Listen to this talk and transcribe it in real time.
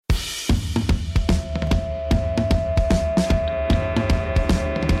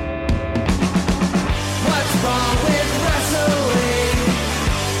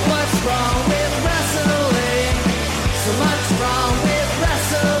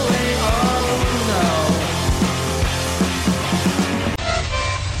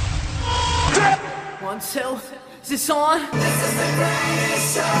tell. Is this on? This is the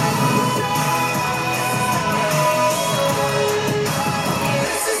greatest show.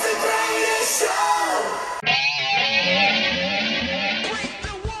 This is the greatest show.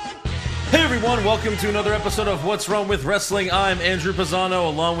 Hey everyone, welcome to another episode of What's Wrong with Wrestling. I'm Andrew Pisano,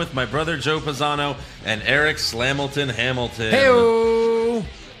 along with my brother Joe Pisano and Eric Slamilton Hamilton. Hey-o!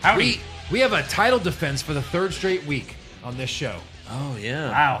 Howdy. We have a title defense for the third straight week on this show. Oh yeah,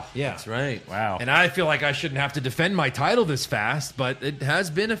 Wow. Yeah. that's right. Wow. And I feel like I shouldn't have to defend my title this fast, but it has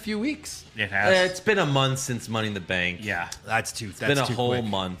been a few weeks. It has. It's been a month since Money in the Bank. Yeah. That's too. been a too whole quick.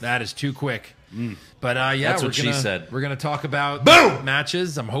 month. That is too quick. But yeah, That's we're what she gonna, said. We're gonna talk about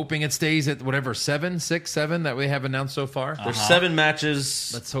matches. I'm hoping it stays at whatever 7 that we have announced so far. There's 7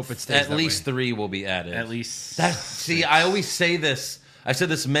 matches. Let's hope it stays At that least way. 3 will be added. At least. See, I always say this. I've said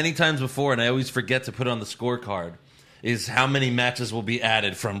this many times before, and I always forget to put it on the scorecard. Is how many matches will be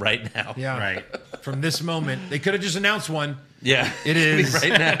added from right now? Yeah. Right. From this moment, they could have just announced one. Yeah. It is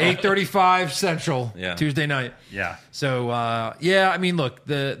right now. 8:35 Central, Yeah. Tuesday night. Yeah. So yeah, I mean, look,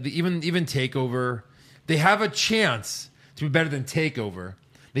 the even Takeover, they have a chance to be better than Takeover.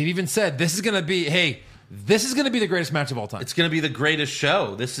 They've even said this is going to be, this is going to be the greatest match of all time. It's going to be the greatest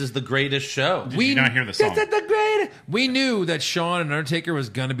show. This is the greatest show. Did you not hear the song? This is the greatest. We knew that Shawn and Undertaker was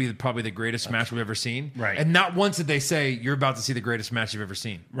going to be probably the greatest match we've ever seen. Right. And not once did they say you're about to see the greatest match you've ever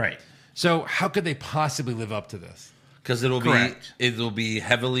seen. Right. So how could they possibly live up to this? Because Correct. it'll be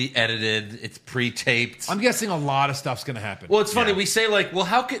heavily edited. It's pre-taped. I'm guessing a lot of stuff's going to happen. Well, it's funny. Yeah. We say like, well,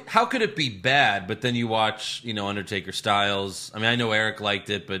 how could it be bad? But then you watch, Undertaker Styles. I mean, I know Eric liked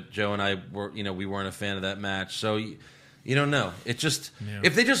it, but Joe and I were, we weren't a fan of that match. So you don't know. It just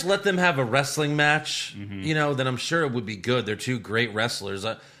if they just let them have a wrestling match, then I'm sure it would be good. They're two great wrestlers.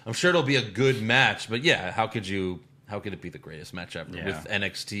 I'm sure it'll be a good match. But yeah, how could it be the greatest match ever with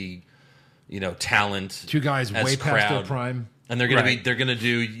NXT? Talent. Two guys as way past their crowd. prime. And they're gonna Right. they're gonna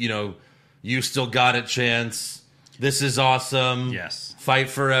do, you still got it chance. This is awesome. Yes. Fight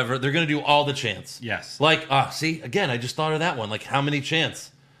forever. They're gonna do all the chants. Yes. Like, see, again, I just thought of that one. Like, how many chants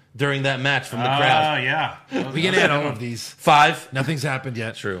during that match from the crowd? Yeah. We can add all of these. 5? Nothing's happened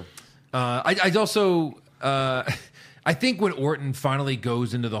yet. True. I also I think when Orton finally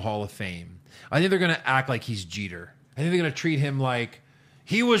goes into the Hall of Fame, I think they're going to act like he's Jeter. I think they're going to treat him like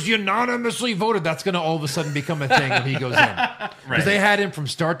he was unanimously voted. That's going to all of a sudden become a thing when he goes in. Because they had him from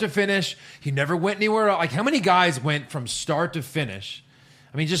start to finish. He never went anywhere else. Like, how many guys went from start to finish?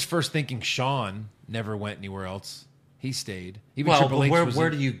 I mean, just first thinking Shawn never went anywhere else. He stayed. Even Well, Triple but H was where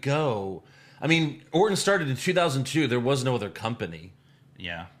in- do you go? I mean, Orton started in 2002. There was no other company.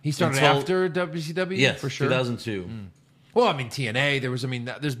 Yeah. He started until- after WCW? Yes, for sure. 2002. Well, I mean, TNA,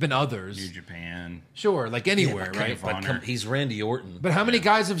 there's been others. New Japan. Sure, like anywhere, right? of Honor. He's Randy Orton. But how many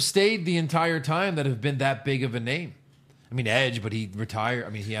guys have stayed the entire time that have been that big of a name? I mean, Edge, but he retired. I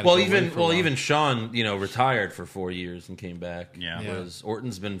mean, he had to go away for a while. even Shawn, retired for 4 years and came back. Yeah. Whereas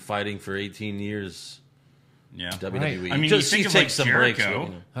Orton's been fighting for 18 years. Yeah. WWE. I mean, Just you think he of takes like some breaks.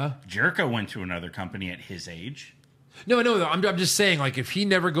 Jericho. but, Jericho went to another company at his age. No, I'm just saying, like, if he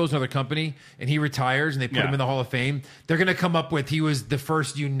never goes to another company and he retires and they put Yeah. him in the Hall of Fame, they're going to come up with he was the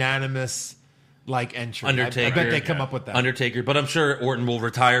first unanimous, like, entry. Undertaker. I bet they come up with that. Undertaker, but I'm sure Orton will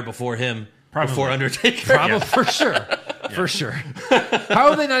retire before him. Probably. Before Undertaker. Probably, for sure. For sure. How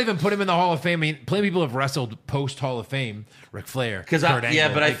have they not even put him in the Hall of Fame? I mean, plenty of people have wrestled post Hall of Fame. Ric Flair. Because Kurt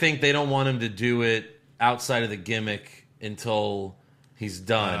Angle, but I like, think they don't want him to do it outside of the gimmick until he's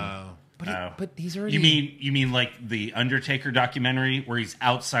done. But he's already. You mean like the Undertaker documentary where he's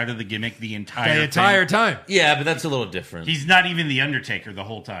outside of the gimmick the entire the entire thing? time. Yeah, but that's a little different. He's not even the Undertaker the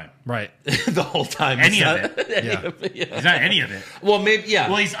whole time. Right. the whole time. Any He's of not- it. any of it, yeah. He's not any of it. Well, maybe, yeah.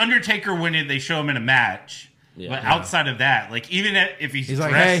 Well, he's Undertaker when they show him in a match. Yeah. But outside of that, like even if he's He's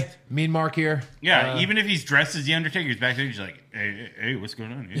dressed, like, hey, mean Mark here. even if he's dressed as the Undertaker, he's backstage. He's like, hey, what's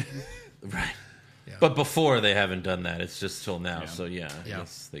going on? Right. But before they haven't done that. It's just till now. Yeah. So, I Yeah.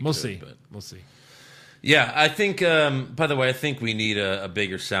 guess they We'll could, see. but- We'll see. Yeah, I think. By the way, I think we need a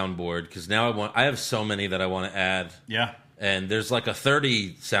bigger soundboard because now I have so many that I want to add, Yeah. and there's like a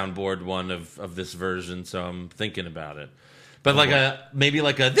 30 soundboard one of this version, so I'm thinking about it. But maybe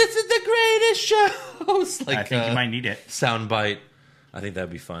like a "This is the greatest show." It's like I think you might need it. sound bite. I think that'd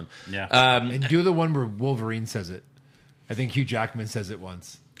be fun. Yeah. And do the one where Wolverine says it. I think Hugh Jackman says it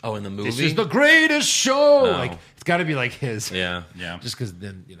once. Oh, in the movie. This is the greatest show. Oh. Like, it's got to be like his. Yeah. Yeah. Just because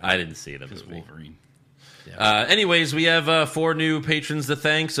then, I didn't see the It's movie. Wolverine. Anyways, we have 4 new patrons to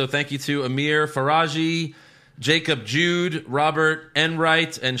thank. So thank you to Amir Faraji, Jacob Jude, Robert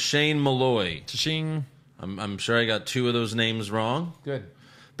Enright, and Shane Malloy. Cha-ching. I'm sure I got 2 of those names wrong. Good.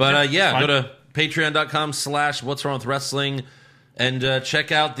 But Yeah, go fine. to Patreon.com/What's Wrong with Wrestling. And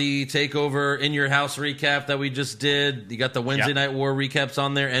check out the TakeOver In Your House recap that we just did. You got the Wednesday Night War recaps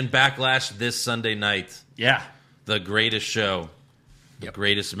on there. And Backlash this Sunday night. Yeah. The greatest show. The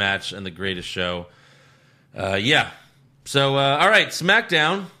greatest match and the greatest show. Yeah. So, all right.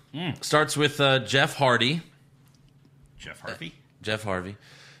 SmackDown starts with Jeff Hardy. Jeff Harvey. Jeff Harvey.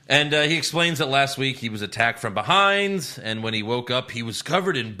 And he explains that last week he was attacked from behind. And when he woke up, he was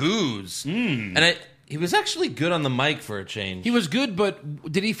covered in booze. And he was actually good on the mic for a change. He was good, but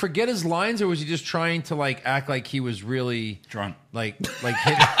did he forget his lines, or was he just trying to like act like he was really Drunk. Like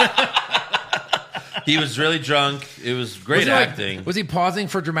He was really drunk. It was great acting. Was he pausing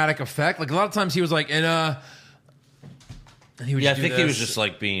for dramatic effect? Like a lot of times he was like, and he would Yeah, I just do think he was this. just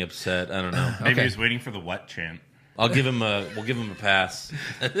like being upset. I don't know. Maybe Okay. he was waiting for the what chant. We'll give him a pass.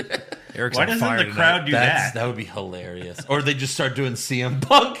 Eric's Why on doesn't fire the tonight. crowd do that? That would be hilarious. Or they just start doing CM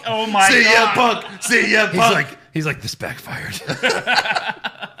Punk. Oh my CM God. Punk. CM Punk. He's like, this backfired.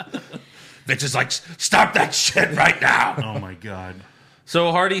 Bitch is like, stop that shit right now. Oh my God.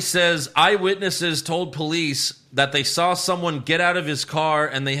 So Hardy says eyewitnesses told police that they saw someone get out of his car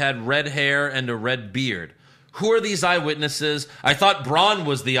and they had red hair and a red beard. Who are these eyewitnesses? I thought Braun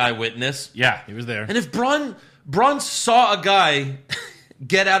was the eyewitness. Yeah. He was there. And if Braun saw a guy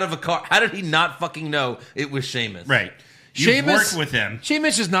get out of a car, how did he not fucking know it was Sheamus? Right. You've worked with him.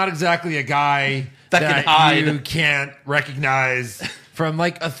 Sheamus is not exactly a guy That can hide. you can't recognize from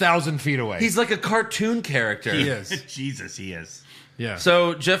like 1,000 feet away. He's like a cartoon character. He is. Jesus, he is. Yeah.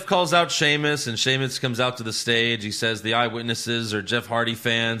 So Jeff calls out Sheamus, and Sheamus comes out to the stage. He says the eyewitnesses are Jeff Hardy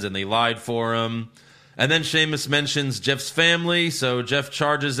fans, and they lied for him. And then Sheamus mentions Jeff's family, so Jeff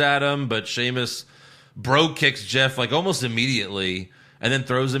charges at him, but Sheamus bro kicks Jeff like almost immediately, and then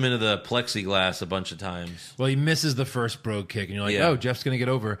throws him into the plexiglass a bunch of times. Well, he misses the first bro kick, and you're like, Yeah. oh, Jeff's going to get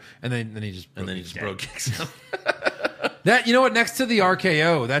over. And then he just Bro kicks him. That, you know what, next to the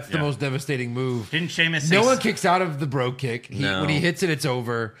RKO, that's the Yeah. most devastating move. Didn't Sheamus say No one kicks out of the bro kick. No. When he hits it, it's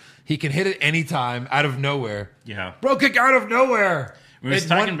over. He can hit it anytime out of nowhere. Yeah. Bro kick out of nowhere. We was It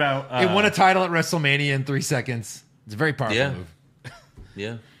talking won- about, it won a title at WrestleMania in 3 seconds. It's a very powerful Yeah. move.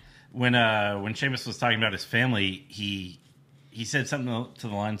 Yeah. when Sheamus was talking about his family, he said something to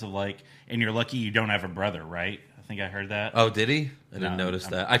the lines of like, "And you're lucky you don't have a brother, right?" I think I heard that. Oh, did he? I didn't No, notice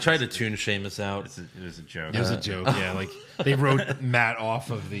I'm- that. I tried to tune Sheamus out. It was a joke. It was a joke, yeah. Like they wrote Matt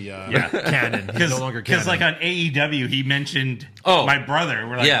off of the canon. He's no longer canon. Because like on AEW, he mentioned Oh. my brother.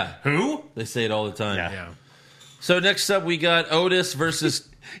 We're like, Yeah. who? They say it all the time. Yeah. yeah. So next up, we got Otis versus...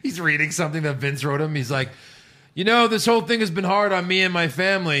 He's reading something that Vince wrote him. He's like, you know, this whole thing has been hard on me and my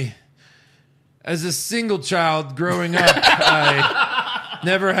family. As a single child growing up, I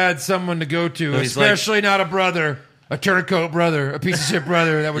never had someone to go to, he's like- especially not a brother, a turncoat brother, a piece of shit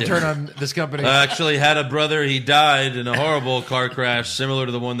brother that would turn on this company. I actually had a brother. He died in a horrible car crash, similar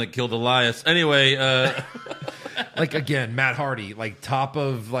to the one that killed Elias. Anyway, Like, again, Matt Hardy, like top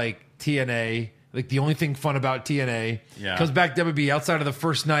of like TNA. Like the only thing fun about TNA. Yeah. Comes back WB outside of the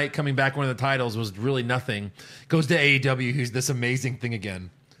first night, coming back one of the titles was really nothing. Goes to AEW, who's this amazing thing again.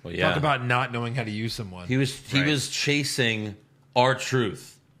 Well, yeah. Talk about not knowing how to use someone. he was chasing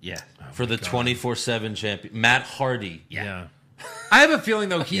R-Truth Yeah. for the 24/7 champion, Matt Hardy. Yeah. I have a feeling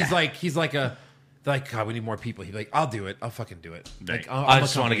though he's like God, we need more people. He'd be like, I'll do it. I'll fucking do it. Right. Like, I'm I a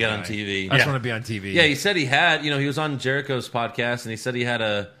just want to company get on guy. TV. I just Yeah. want to be on TV. Yeah, he said he had. He was on Jericho's podcast, and he said he had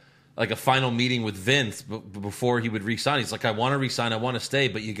a final meeting with Vince before he would resign. He's like, I want to resign, I want to stay,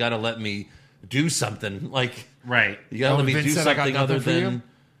 but you got to let me do something. Like, Right. you got to Oh, let me Vince do said, "I got something other nothing for you?" than.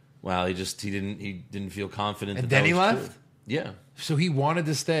 Well, he didn't feel confident. And that then that he was left? true. Yeah, So he wanted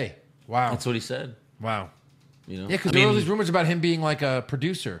to stay. Wow. that's what he said. Wow. You know, Yeah, because I there were all mean, these rumors about him being like a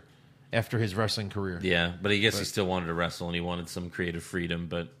producer after his wrestling career. yeah, but I guess he still wanted to wrestle and he wanted some creative freedom.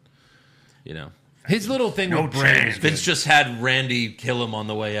 But His little thing No with Bray was chance. good. Vince just had Randy kill him on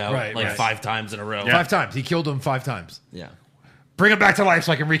the way out, Right, like right. 5 times in a row. Yeah. 5 times. He killed him 5 times. Yeah. Bring him back to life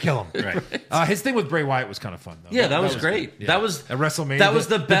so I can re-kill him. Right. His thing with Bray Wyatt was kind of fun, though. Yeah, that was great. good. Yeah. That was at WrestleMania. That was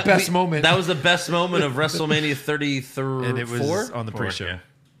the best moment. That was the best moment of WrestleMania 33. and it was on the pre-show.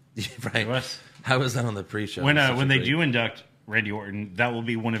 Yeah. right. It was. How was that on the pre-show? When It was such when a they great- do induct Randy Orton, that will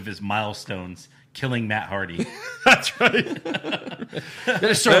be one of his milestones, killing Matt Hardy. That's right.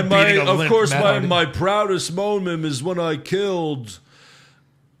 They started beating a limp Matt Hardy. proudest moment is when I killed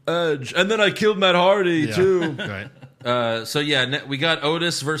Edge, and then I killed Matt Hardy Yeah. Right. So yeah, we got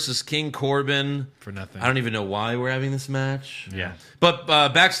Otis versus King Corbin For nothing. I don't even know why we're having this match. Yeah. But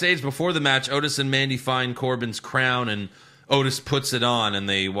backstage before the match, Otis and Mandy find Corbin's crown, and Otis puts it on, and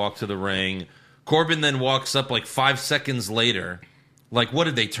they walk to the ring. Corbin then walks up like 5 seconds later Like, what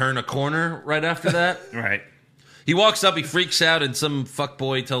did they turn a corner right after that? Right. He walks up, he freaks out, and some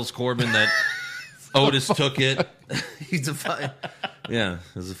fuckboy tells Corbin that Otis took it. He's a yeah,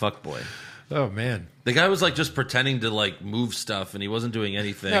 he's a fuckboy. Oh man, The guy was like just pretending to like move stuff, and he wasn't doing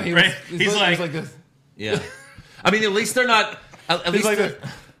anything. no, he Right. was, He's like- this. Yeah, I mean, at least they're not. At He's least, like they're- this.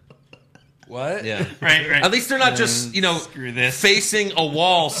 What? yeah. Right. At least they're not just Screw this. facing a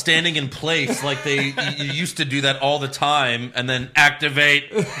wall, standing in place like they you used to do that all the time, and then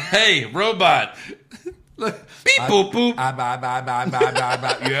activate. Hey, robot. Beep boop boop.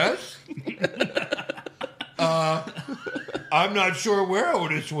 Yes. I'm not sure where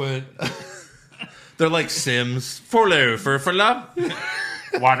Otis went. They're like Sims. For love.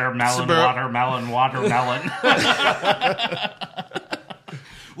 Watermelon, Suburb- watermelon, watermelon.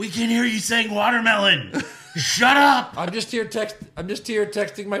 We can hear you saying watermelon. Shut up. I'm just here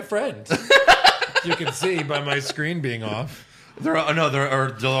texting my friend. You can see by my screen being off. They're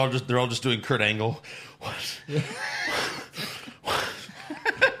all just doing Kurt Angle. What?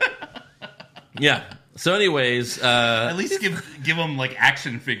 Yeah. So, anyways, At least give them like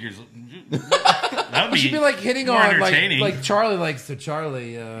action figures. That would You should be like hitting more on entertaining. like Charlie, like so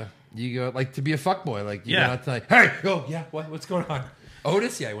Charlie, you go like to be a fuckboy, like you Yeah. go out to like, hey, oh yeah, what's going on?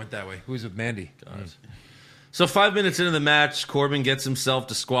 Otis, yeah, I went that way. Who's with Mandy? so 5 minutes into the match, Corbin gets himself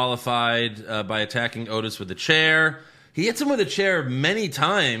disqualified by attacking Otis with a chair. He hits him with a chair many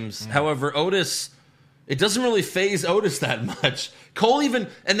times. However, Otis, it doesn't really phase Otis that much. Cole even,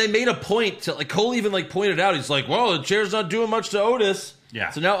 and they made a point to like Cole even like pointed out. He's like, well, the chair's not doing much to Otis. Yeah.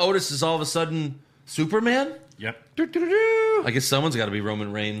 So now Otis is all of a sudden Superman. Yep. I guess someone's got to be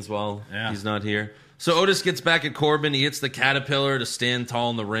Roman Reigns while he's not here. So Otis gets back at Corbin. He hits the caterpillar to stand tall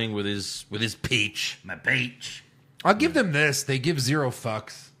in the ring with his peach. My peach. I'll give them this. They give zero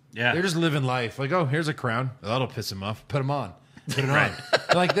fucks. Yeah. They're just living life. Like, oh, here's a crown. That'll piss him off. Put him on. Put it Right. on.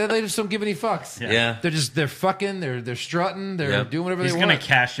 Like they just don't give any fucks. Yeah. They're fucking. They're strutting. They're Yep. doing whatever He's they gonna want.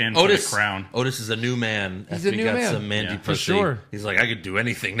 cash in Otis, for the crown. Otis is a new man. He's after a he new got man. some Mandy Yeah, for pussy. sure. He's like, I could do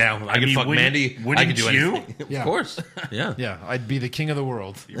anything now. I could mean, fuck Mandy. I wouldn't could do you? anything. Yeah. Of course. Yeah. Yeah, I'd be the king of the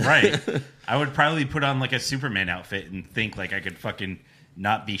world. Right. I would probably put on like a Superman outfit and think like I could fucking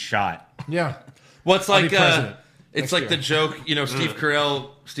not be shot. Yeah. Well, it's I'll like be president it's next like year. the joke. You know, Steve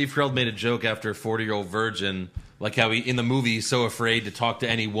Carell made a joke after 40-Year-Old Virgin. Like how he in the movie he's so afraid to talk to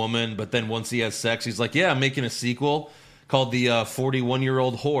any woman, but then once he has sex, he's like, "Yeah, I'm making a sequel called the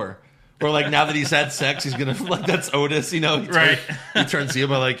 41-Year-Old Whore." Or like now that he's had sex, he's gonna like that's Otis. You know, Right. He turns heel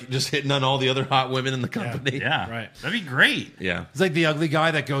by like just hitting on all the other hot women in the company. Yeah. Right. That'd be great. Yeah. It's like the ugly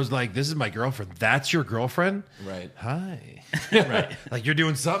guy that goes like, "This is my girlfriend. That's your girlfriend." Right. Hi. Right. Like you're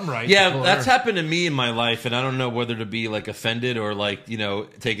doing something right. Yeah, Pull that's her. happened to me in my life, and I don't know whether to be like offended or like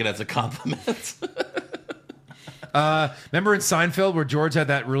take it as a compliment. Remember in Seinfeld where George had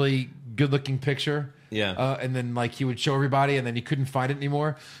that really good-looking picture? Yeah. And then like he would show everybody, and then he couldn't find it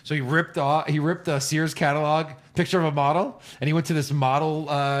anymore. So he ripped a Sears catalog picture of a model, and he went to this model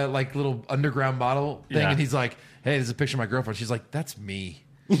like little underground model thing, Yeah. and he's like, "Hey, there's a picture of my girlfriend." She's like, "That's me."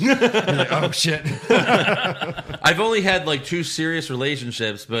 You're like, "Oh shit." I've only had like 2 serious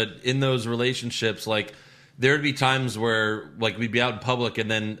relationships, but in those relationships, like there would be times where like we'd be out in public, and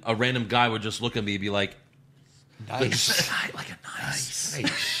then a random guy would just look at me and be like, Nice. like a nice.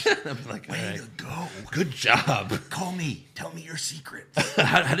 I'd be like, way to go, good job. Call me. Tell me your secret.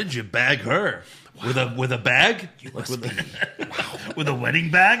 How did you bag her? With a bag? Like With a wedding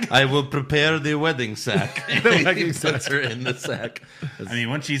bag? I will prepare the wedding sack. He puts her in the sack. I mean,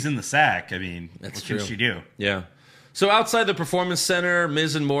 once she's in the sack, I mean, That's what true. can she do? Yeah. So outside the Performance Center,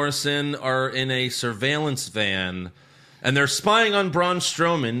 Miz and Morrison are in a surveillance van, and they're spying on Braun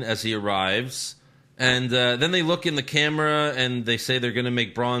Strowman as he arrives. And then they look in the camera, and they say they're going to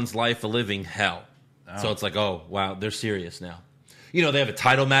make Braun's life a living hell. So it's like, oh, wow, they're serious now. You know, they have a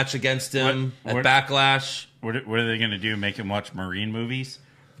title match against him What- at Backlash. What are they going to do? Make him watch Marine movies?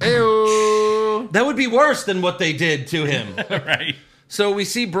 Ew. That would be worse than what they did to him. Right. So we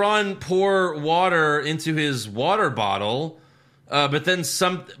see Braun pour water into his water bottle, but then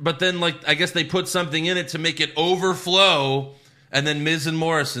like I guess they put something in it to make it overflow, and then Miz and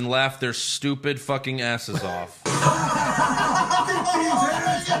Morrison laugh their stupid fucking asses off.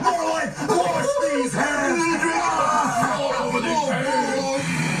 Wash these hands! All over these hands!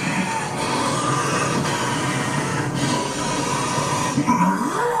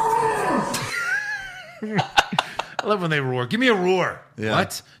 I love when they roar. Give me a roar. Yeah.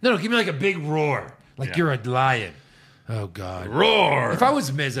 What? No, give me like a big roar. Like Yeah. you're a lion. Oh God. Roar! If I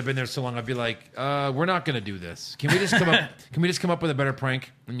was Miz, I've been there so long, I'd be like, we're not gonna do this. Can we just come up with a better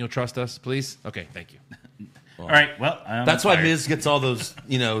prank and you'll trust us, please? Okay, thank you. All right, well, That's why Miz gets all those,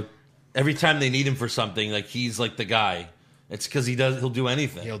 every time they need him for something, like he's like the guy. It's because he'll do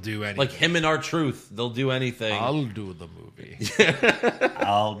anything. He'll do anything. Like him and R-Truth, they'll do anything. I'll do the movie.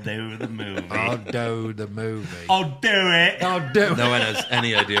 I'll do the movie. I'll do the movie. I'll do it. I'll do No one has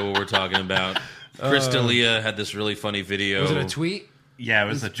any idea what we're talking about. Chris D'Elia had this really funny video. Was it a tweet? Yeah, it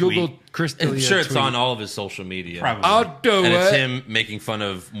was a tweet. Google Chris D'Elia I'm sure it's tweet. on all of his social media. Probably. I'll do And it. it's him making fun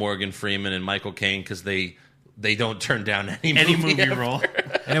of Morgan Freeman and Michael Caine because they don't turn down any movie ever. role.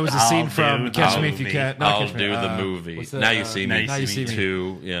 And it was a I'll scene do from the Catch Me If You movie. Can. Not I'll Catch Me, do the movie. what's that, Now You See Me. Now You See Me.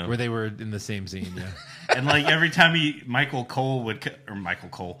 2, yeah. Where they were in the same scene, yeah. And like every time Michael Caine would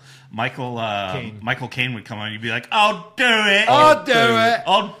come on, you'd be like, "I'll do it. I'll do it.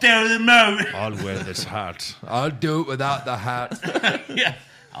 I'll do the movie." I'll wear this hat. I'll do it without the hat. Yeah,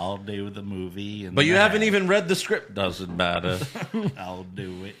 I'll do the movie. And But you haven't even read the script. Doesn't matter. I'll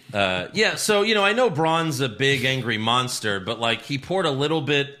do it. Yeah, so, I know Braun's a big angry monster, but, like, he got a little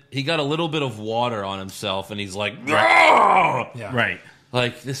bit of water on himself, and he's like, "Argh!" Yeah. Right.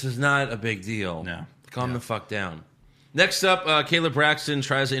 Like, this is not a big deal. No. Calm the fuck down. Next up, Caleb Braxton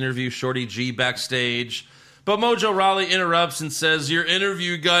tries to interview Shorty G backstage, but Mojo Rawley interrupts and says, "Your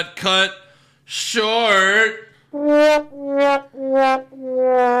interview got cut short." Top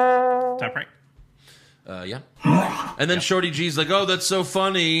right. Yeah. And then Shorty G's like, "Oh, that's so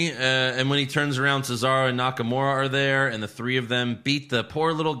funny." And when he turns around, Cesaro and Nakamura are there, and the three of them beat the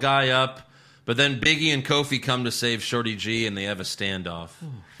poor little guy up. But then Biggie and Kofi come to save Shorty G, and they have a standoff.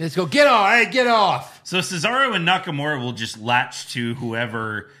 Let's go. Get off. Hey, get off. So Cesaro and Nakamura will just latch to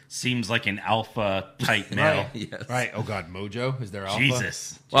whoever seems like an alpha type male. Right. Yes. Right. Oh, God. Mojo? Is there alpha?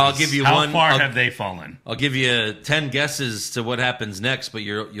 Jesus. Well, I'll give you How one. far I'll, have they fallen? I'll give you 10 guesses to what happens next, but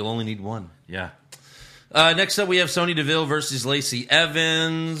you'll only need one. Yeah. Next up, we have Sonya Deville versus Lacey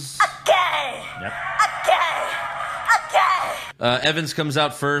Evans. Yep. Evans comes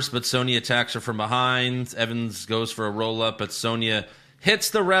out first, but Sonya attacks her from behind. Evans goes for a roll-up, but Sonya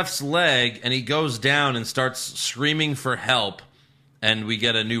hits the ref's leg, and he goes down and starts screaming for help. And we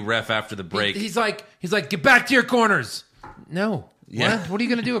get a new ref after the break. He's like, get back to your corners. No. Yeah. What are you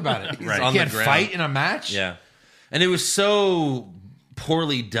going to do about it? Right. You On the can't ground. fight in a match? Yeah. And it was so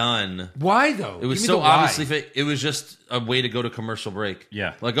poorly done. Why, though? It was Give me so the why. obviously fake. It was just a way to go to commercial break.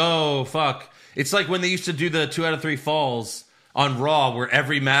 Yeah. Like, oh, fuck. It's like when they used to do the 2 out of 3 falls on Raw, where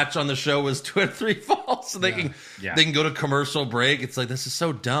every match on the show was 2 out of 3 falls, so they can go to commercial break. It's like, this is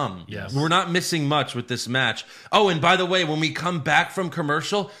so dumb. Yes. We're not missing much with this match. Oh, and by the way, when we come back from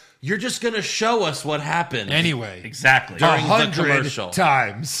commercial, you're just going to show us what happened. Anyway. Exactly. During the 100 commercial.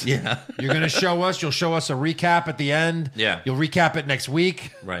 times. Yeah. You're going to show us. You'll show us a recap at the end. Yeah. You'll recap it next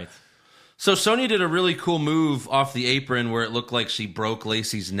week. Right. So Sonya did a really cool move off the apron where it looked like she broke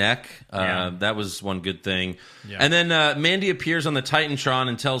Lacey's neck. Yeah. That was one good thing. Yeah. And then Mandy appears on the Titantron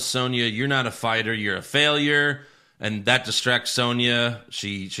and tells Sonya, "You're not a fighter, you're a failure." And that distracts Sonya.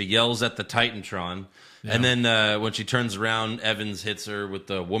 She yells at the Titantron. Yeah. And then when she turns around, Evans hits her with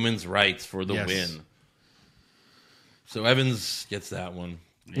the woman's rights for the win. So Evans gets that one.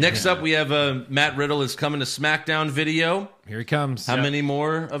 Yeah. Next up, we have Matt Riddle is coming to SmackDown video. Here he comes. How many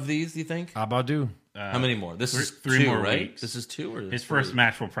more of these do you think? Abadu. How many more? This is three 2, more right? weeks. This is 2 or His 3? first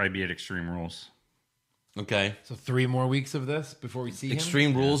match will probably be at Extreme Rules. Okay. So 3 more weeks of this before we see him?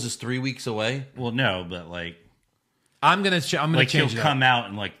 Extreme Rules is 3 weeks away. Well, no, but like I'm gonna he'll change it up. come out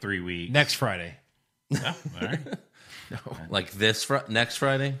in like 3 weeks. Next Friday. Oh, all right. Like this next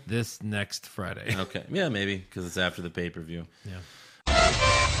Friday? This next Friday. Okay. Yeah, maybe because it's after the pay-per-view. Yeah.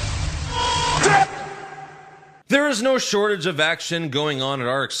 There is no shortage of action going on at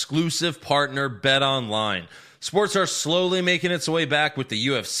our exclusive partner, BetOnline. Sports are slowly making its way back with the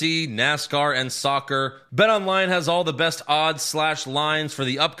UFC, NASCAR, and soccer. BetOnline has all the best odds/lines for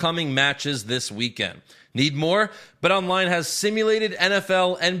the upcoming matches this weekend. Need more? BetOnline has simulated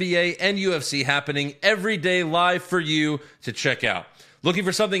NFL, NBA, and UFC happening every day live for you to check out. Looking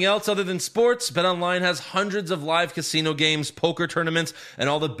for something else other than sports? BetOnline has hundreds of live casino games, poker tournaments, and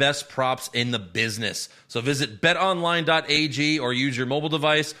all the best props in the business. So visit betonline.ag or use your mobile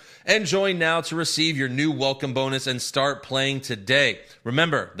device and join now to receive your new welcome bonus and start playing today.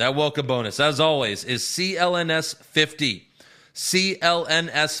 Remember, that welcome bonus, as always, is CLNS50.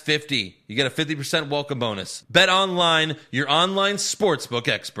 CLNS50. You get a 50% welcome bonus. BetOnline, your online sportsbook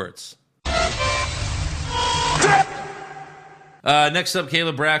experts. Next up,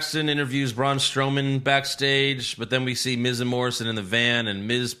 Caleb Braxton interviews Braun Strowman backstage, but then we see Miz and Morrison in the van, and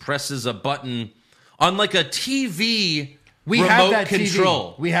Miz presses a button on like a TV Have remote that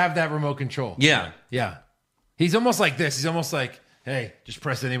control. TV. We have that remote control. Yeah. Yeah. He's almost like this. He's almost like Hey, just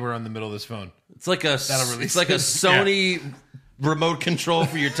press anywhere on the middle of this phone. It's like a release it's like a it. Sony remote control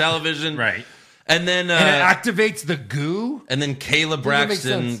for your television, Right. And then And it activates the goo? and then Kayla make Braxton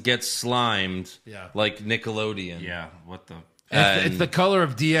sense. gets slimed, Yeah. like Nickelodeon. Yeah. What the? It's the color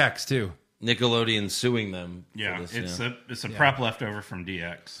of DX, too. Nickelodeon suing them. Yeah. for this, It's a prop left over from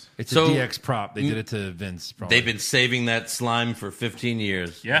DX. It's So- a DX prop. They did it to Vince. Probably. They've been saving that slime for 15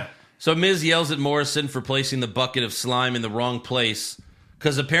 years. Yeah. So Miz yells at Morrison for placing the bucket of slime in the wrong place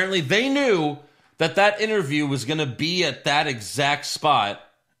because apparently they knew that interview was going to be at that exact spot,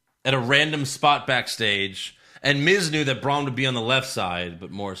 at a random spot backstage, and Miz knew that Braun would be on the left side,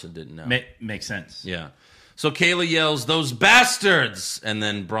 but Morrison didn't know. Makes sense. Yeah. So Kayla yells, "Those bastards!" And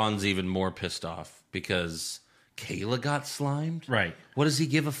then Braun's even more pissed off because Kayla got slimed? Right. What does he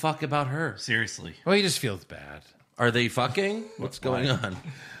give a fuck about her? Seriously. Well, he just feels bad. Are they fucking? What's going on?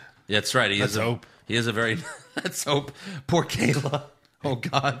 Yeah, that's right. Let's hope. He has a very... Let's hope. Poor Kayla. Oh,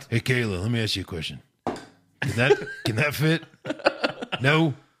 God. Hey, Kayla, let me ask you a question. Can that fit?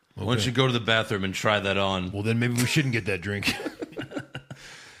 No? Why don't you go to the bathroom and try that on? Well, then maybe we shouldn't get that drink.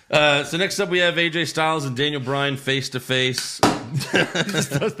 So next up we have AJ Styles and Daniel Bryan face to face.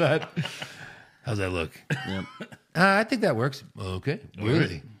 Just does that. How's that look? Yep. I think that works. Okay.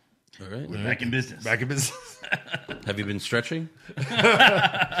 Really? All right. Back in business. Back in business. Have you been stretching?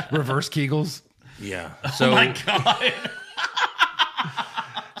 Reverse Kegels. Yeah. So Oh my God.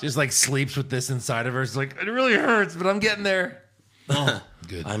 Just like sleeps with this inside of her. It's like, it really hurts, but I'm getting there. oh,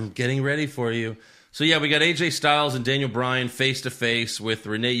 Good. I'm getting ready for you. So yeah, we got AJ Styles and Daniel Bryan face to face with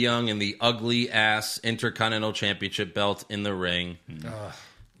Renee Young and the ugly ass Intercontinental Championship belt in the ring.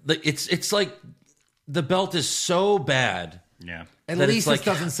 It's like the belt is so bad. Yeah. At That least it's like- this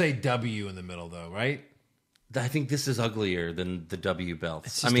doesn't say W in the middle, though, right? I think this is uglier than the W belts.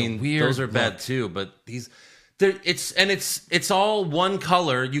 It's I just a mean, weird those are bad look. too, but these, it's all one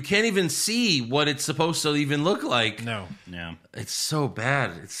color. You can't even see what it's supposed to even look like. No. Yeah. It's so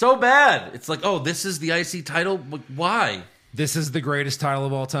bad. It's so bad. It's like, oh, this is the IC title. Why? This is the greatest title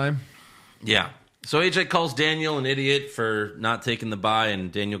of all time. Yeah. So AJ calls Daniel an idiot for not taking the bye,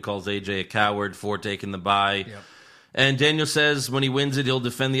 and Daniel calls AJ a coward for taking the bye. Yep. And Daniel says when he wins it, he'll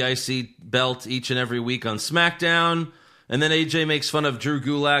defend the IC belt each and every week on SmackDown. And then AJ makes fun of Drew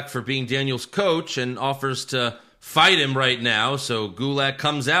Gulak for being Daniel's coach and offers to fight him right now. So Gulak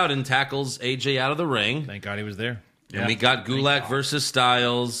comes out and tackles AJ out of the ring. Thank God he was there. And we got Gulak versus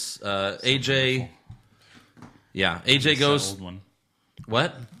Styles. AJ. Yeah, AJ goes. Old one.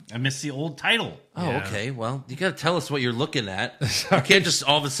 What? I missed the old title. Oh, Yeah. okay. Well, you got to tell us what you're looking at. You can't just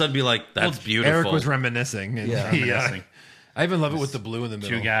all of a sudden be like, "That's beautiful." Eric was reminiscing. And Yeah. he, Reminiscing. I even love it with the blue in the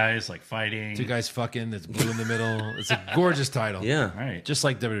middle. Two guys like fighting. Two guys fucking. There's blue in the middle. It's a gorgeous title. Yeah. Right. Just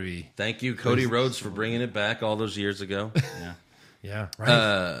like WWE. Thank you, Cody Rhodes, for bringing it back all those years ago. Yeah. Yeah.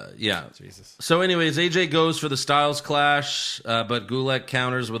 Right. Yeah. Jesus. So, anyways, AJ goes for the Styles Clash, but Gulak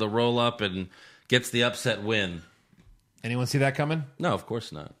counters with a roll up and gets the upset win. Anyone see that coming? No, of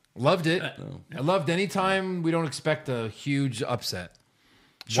course not. Loved it. I loved any time we don't expect a huge upset.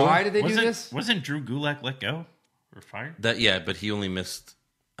 Why did they do this? Wasn't Drew Gulak let go or fired? But he only missed.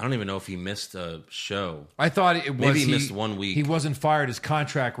 I don't even know if he missed a show. I thought it was Maybe he missed 1 week. He wasn't fired. His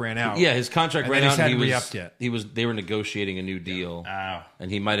contract ran out. Yeah, his contract And ran they out. just And hadn't re-upped yet. They were negotiating a new deal,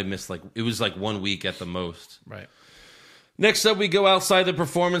 and he might have missed it was like 1 week at the most. Right. Next up, we go outside the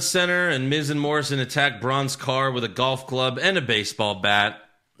Performance Center, and Miz and Morrison attack Braun's car with a golf club and a baseball bat.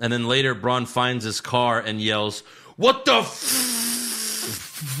 And then later, Braun finds his car and yells, "What the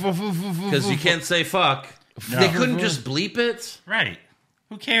f-?" Because you can't say fuck. They couldn't just bleep it? Right.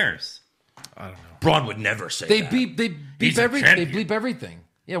 Who cares? Braun would never say They that. beep. They beep He's a everything. They champion. bleep everything.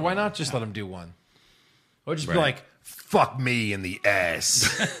 Yeah. Why not just let him do one? Or just be Right. like, "Fuck me in the ass."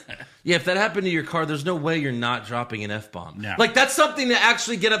 Yeah, if that happened to your car, there's no way you're not dropping an F-bomb. No. Like, that's something to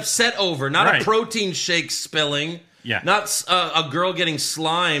actually get upset over, not Right. a protein shake spilling. Yeah. Not a girl getting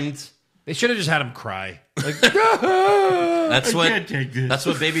slimed. They should have just had him cry. Like, That's what can't take this. that's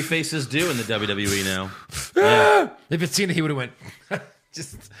what baby faces do in the WWE now. if it's Cena, he would have went.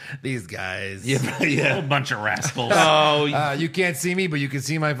 Just these guys. Yeah, A yeah. whole bunch of rascals. Oh, You can't see me, but you can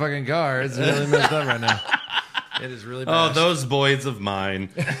see my fucking car. It's really messed up right now. It is really bad. oh, those boys of mine.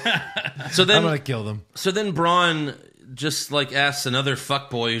 So I'm then, gonna kill them. Braun just like asks another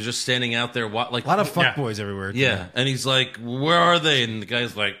fuckboy who's just standing out there, like A lot of Yeah. fuckboys everywhere. yeah, and he's like, "Where are they?" And the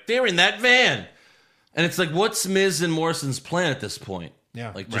guy's like, "They're in that van." And it's like, what's Miz and Morrison's plan at this point?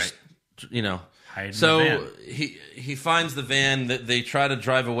 Yeah. like just Hide in So the van. he finds the van. That they try to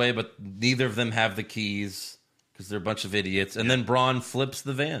drive away, but neither of them have the keys because they're a bunch of idiots. And then Braun flips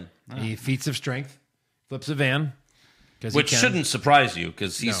the van. He feats of strength, flips a van. Which shouldn't surprise you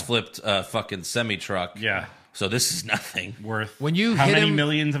because he's No. flipped a fucking semi truck. Yeah. So this is nothing. Worth When you how hit many him-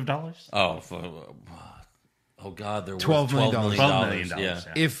 millions of dollars? Oh God, they're $12 worth million. $12 million. Yeah.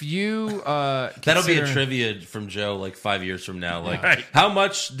 If you That'll be a consider- trivia from Joe like 5 years from now. Like, Right. how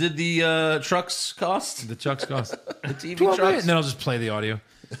much did the trucks cost? The Chucks cost The TV 12 million, trucks? and then I'll just play the audio.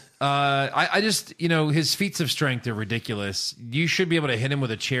 I just, his feats of strength are ridiculous. You should be able to hit him with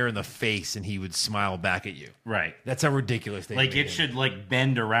a chair in the face, and he would smile back at you. Right. That's how ridiculous they Like made it him. should like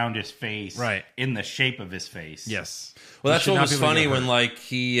bend around his face, Right. in the shape of his face. Yes. Well, He that's should what not was be able to funny get when hurt. like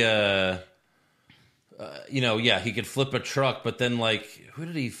he could flip a truck, but then like who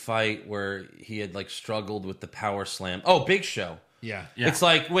did he fight where he had like struggled with the power slam? Oh, Big Show. Yeah. Yeah. It's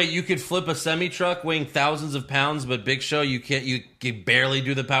like, wait, you could flip a semi truck weighing thousands of pounds, but Big Show, you can't. You can barely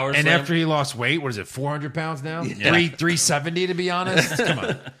do the power And slam. after he lost weight, what is it, 400 pounds now? 370 to be honest?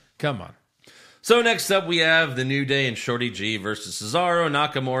 Come on. So next up, we have the New Day and Shorty G versus Cesaro,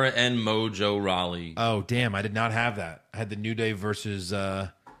 Nakamura, and Mojo Rawley. Oh, damn. I did not have that. I had the New Day versus,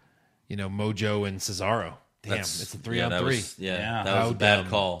 Mojo and Cesaro. Damn. It's a 3-on-3. That was, Yeah. that was How a bad dumb.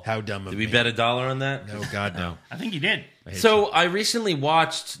 call. How dumb of Did we me. bet $1 on that? No, God, no. I think he did. So I recently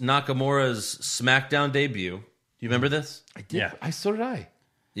watched Nakamura's SmackDown debut. Do you remember this? I did. Yeah. So did I.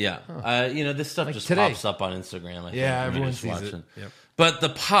 Yeah. This stuff Like just today. pops up on Instagram. I think, Yeah, when everyone you're just sees it. watching. Yep. But the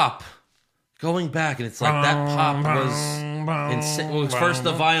pop, going back, and it's like that pop was insane. Well, first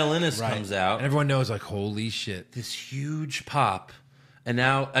the violinist Right. comes out. And everyone knows, like, holy shit. This huge pop. And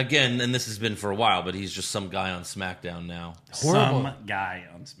now, again, and this has been for a while, but he's just some guy on SmackDown now. Horrible. Some guy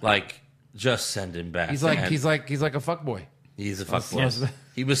on SmackDown. Like, just send him back. He's like man. he's like a fuckboy. He's a fuckboy. Yes.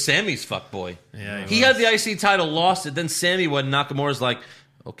 He was Sammy's fuckboy. Yeah, he had the IC title, lost it. Then Sammy won. Nakamura's like,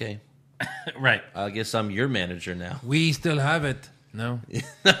 okay, right. I guess I'm your manager now. We still have it. No.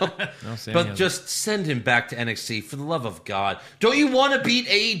 No, Sammy But has just send him back to NXT for the love of God. Don't you want to beat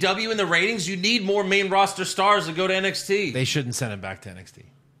AEW in the ratings? You need more main roster stars to go to NXT. it. They shouldn't send him back to NXT.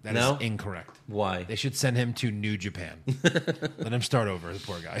 That is No? incorrect. Why? They should send him to New Japan. Let him start over, the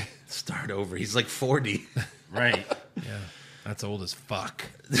poor guy. Start over. He's like 40. Right. Yeah. That's old as fuck.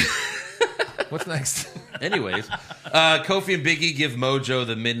 What's next? Anyways, Kofi and Big E give Mojo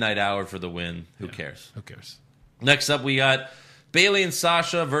the midnight hour for the win. Who cares? Who cares? Next up, we got Bailey and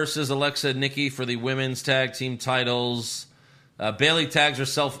Sasha versus Alexa and Nikki for the women's tag team titles. Bailey tags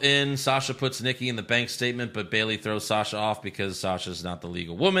herself in. Sasha puts Nikki in the bank statement, but Bailey throws Sasha off because Sasha's not the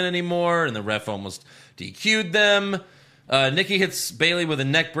legal woman anymore, and the ref almost DQ'd them. Nikki hits Bailey with a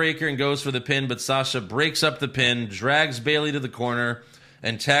neck breaker and goes for the pin, but Sasha breaks up the pin, drags Bailey to the corner,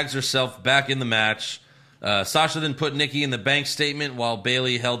 and tags herself back in the match. Sasha then put Nikki in the bank statement while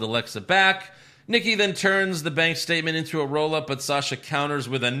Bailey held Alexa back. Nikki then turns the bank statement into a roll-up, but Sasha counters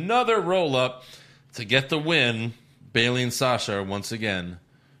with another roll-up to get the win. Bailey and Sasha are once again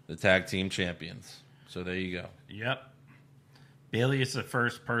the tag team champions. So there you go. Yep. Bailey is the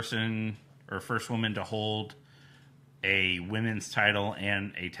first person or first woman to hold a women's title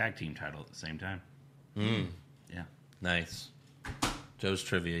and a tag team title at the same time. Yeah. Nice. Joe's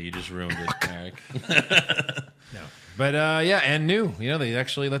trivia. You just ruined it, Eric. No. But and new. They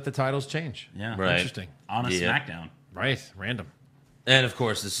actually let the titles change. Yeah. Right. Interesting. On a Yeah. SmackDown. Right. Random. And of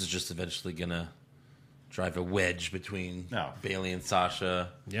course, this is just eventually gonna drive a wedge between No. Bailey and Sasha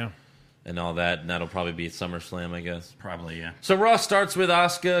Yeah. and all that, and that'll probably be at SummerSlam, I guess. Probably, yeah. So Raw starts with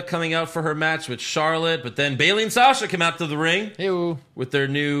Asuka coming out for her match with Charlotte, but then Bailey and Sasha come out to the ring Hey-oo. with their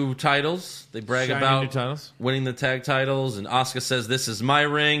new titles. They brag Shiny about new titles. winning the tag titles, and Asuka says this is my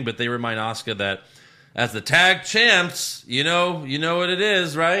ring, but they remind Asuka that as the tag champs, you know what it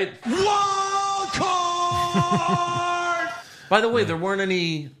is, right? Wild card! By the way, there weren't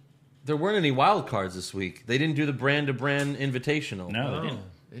any wild cards this week. They didn't do the brand to brand invitational. No, they Oh, didn't.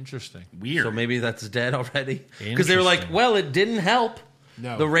 interesting. Weird. So maybe that's dead already. Because they were like, Interesting. well, it didn't help.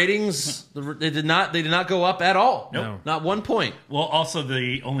 No. The ratings they did not go up at all. Nope. Not 1 point. Well, also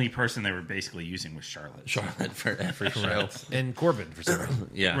the only person they were basically using was Charlotte. Charlotte for every show. And Corbin for some reason.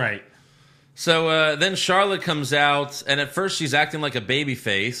 Yeah. Right. So then Charlotte comes out, and at first she's acting like a baby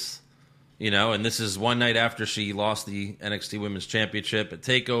face, and this is one night after she lost the NXT Women's Championship at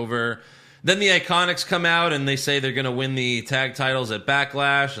TakeOver. Then the Iconics come out, and they say they're going to win the tag titles at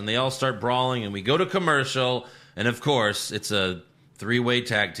Backlash, and they all start brawling, and we go to commercial, and of course, it's a three-way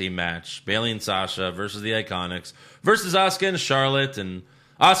tag team match. Bailey and Sasha versus the Iconics versus Asuka and Charlotte, and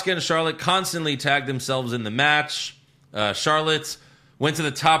Asuka and Charlotte constantly tag themselves in the match. Charlotte went to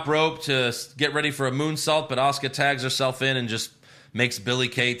the top rope to get ready for a moonsault, but Asuka tags herself in and just makes Billie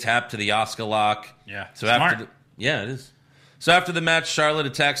Kay tap to the Asuka lock. Yeah, So smart. after it is. So after the match, Charlotte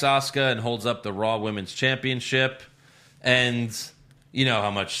attacks Asuka and holds up the Raw Women's Championship. And you know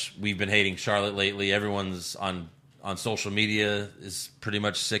how much we've been hating Charlotte lately. Everyone's on social media is pretty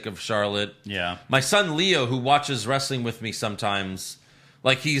much sick of Charlotte. Yeah. My son Leo, who watches wrestling with me sometimes,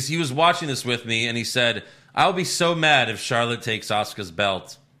 like he was watching this with me, and he said, "I'll be so mad if Charlotte takes Asuka's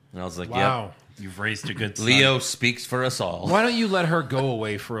belt." And I was like, Wow. "Yep." You've raised a good son. Leo speaks for us all. Why don't you let her go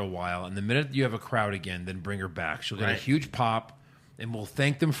away for a while, and the minute you have a crowd again, then bring her back. She'll get a Right. huge pop, and we'll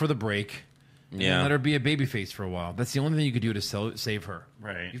thank them for the break. And Yeah. let her be a babyface for a while. That's the only thing you could do to save her.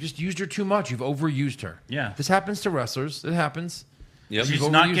 Right. You've just used her too much. You've overused her. Yeah. This happens to wrestlers. It happens. Yep. She's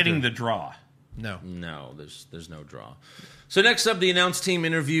You've not overused getting her. the draw. No. No, there's no draw. So next up, the announce team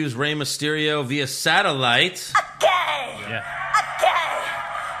interviews Rey Mysterio via satellite. Yeah.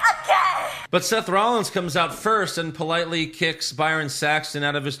 But Seth Rollins comes out first and politely kicks Byron Saxton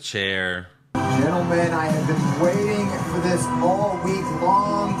out of his chair. Gentlemen, I have been waiting for this all week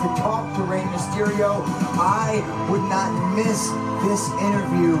long to talk to Rey Mysterio. I would not miss this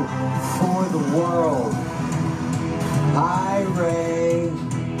interview for the world. Hi, Rey.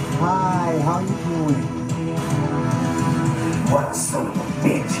 Hi, how you doing? What a son of a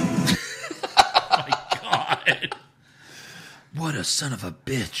bitch. God. What a son of a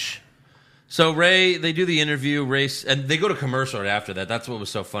bitch. So Ray, they do the interview, Ray, and they go to commercial right after that. That's what was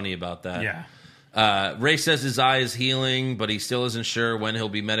so funny about that. Yeah. Ray says his eye is healing, but he still isn't sure when he'll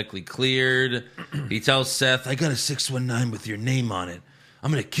be medically cleared. He tells Seth, "I got a 619 with your name on it.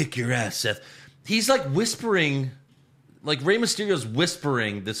 I'm going to kick your ass, Seth." He's like whispering, like Rey Mysterio's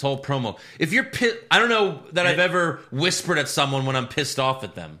whispering this whole promo. If you're pissed, I don't know that I've ever whispered at someone when I'm pissed off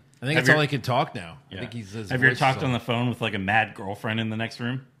at them. I think Have that's all you- he can talk now. I Yeah. think he's. his Have you ever voice talked is on all- the phone with like a mad girlfriend in the next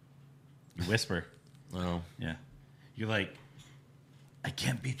room? You whisper. Oh. Yeah. You're like, I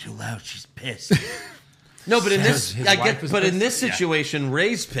can't be too loud. She's pissed. No, but in this, His I wife get. is But in pissed? this Yeah. situation,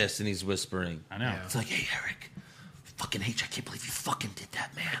 Ray's pissed and he's whispering. I know. It's like, "Hey, Eric, fucking hate you. I can't believe you fucking did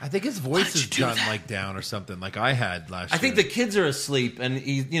that, man." I think his Why voice did has you do gotten that? like down or something, like I had last I year. think the kids are asleep, and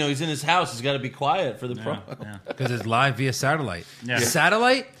he's in his house. He's got to be quiet for the promo. Yeah. because it's live via satellite. Yeah.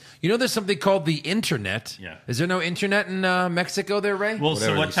 Satellite. You know, there's something called the internet. Yeah. Is there no internet in Mexico there, Ray? Well,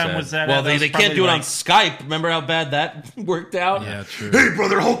 Whatever so what he time said. was that? Well, at? That they was can't probably do it on like- Skype. Remember how bad that worked out? Yeah, true. Hey,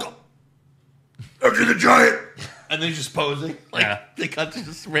 brother Hulk, Andre the Giant, and they're just posing. Like, Yeah. they cut to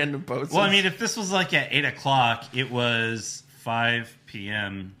just random poses. Well, I mean, if this was like at 8 o'clock, it was 5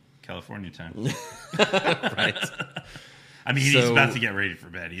 p.m. California time. right? I mean, he's So- about to get ready for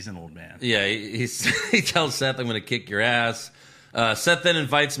bed. He's an old man. Yeah, he tells Seth, "I'm going to kick your ass." Seth then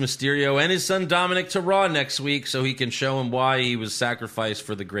invites Mysterio and his son Dominic to Raw next week so he can show him why he was sacrificed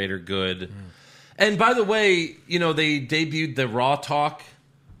for the greater good. And by the way, they debuted the Raw Talk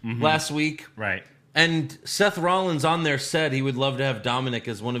last week. Right. And Seth Rollins on there said he would love to have Dominic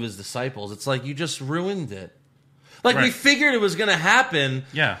as one of his disciples. It's like, you just ruined it. Like, we Right. figured it was going to happen.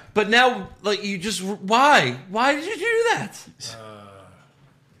 Yeah. But now, like, you just... Why? Why did you do that?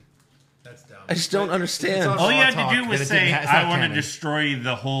 That's dumb. I just don't understand. on- All you Raw had Talk, to do but was it say, didn't ha- it's I not want to canon. destroy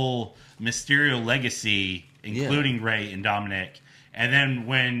the whole Mysterio legacy, including Ray and Dominic. And then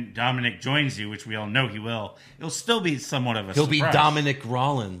when Dominic joins you, which we all know he will, it'll still be somewhat of a He'll be surprise. Dominic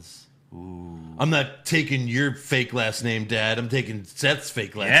Rollins. I'm not taking your fake last name, Dad. I'm taking Seth's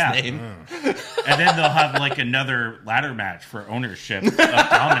fake last Yeah. name. And then they'll have like another ladder match for ownership of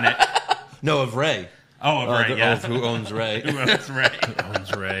Dominic. No, of Ray. Oh, right, yeah. Of who owns Ray. That's right.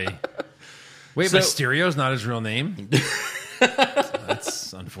 Owns Ray. Wait, So- Mysterio's not his real name?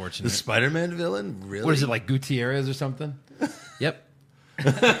 That's The unfortunate. Spider-Man villain? Really? What is it, like Gutierrez or something? Yep.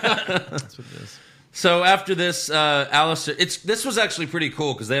 That's what it is. So after this, Alistair, this was actually pretty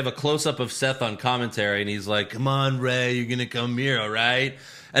cool because they have a close-up of Seth on commentary, and he's like, "Come on, Ray, you're gonna come here, all right?"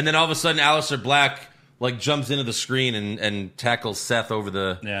 And then all of a sudden, Alistair Black like jumps into the screen and tackles Seth over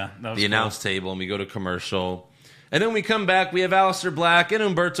the Yeah, that was the cool. announce table, and we go to commercial. And then we come back. We have Alistair Black and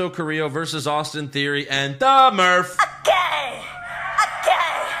Humberto Carrillo versus Austin Theory and the Murph.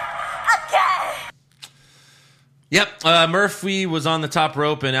 Yep, Murphy was on the top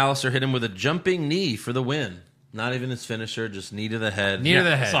rope, and Alistair hit him with a jumping knee for the win. Not even his finisher, just knee to the head. Knee to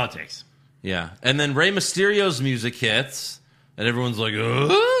the head. That's all it takes. Yeah, and then Rey Mysterio's music hits, and everyone's like,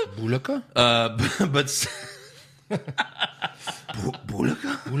 Bulaka? but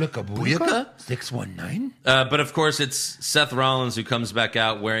Bulaka? Booyaka? 619? but of course it's Seth Rollins who comes back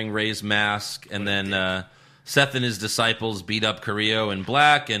out wearing Rey's mask, and then Seth and his disciples beat up Carrillo and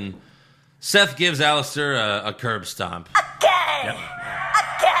Black, and Seth gives Alistair a curb stomp. Yep.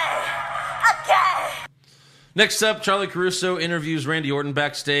 Next up, Charlie Caruso interviews Randy Orton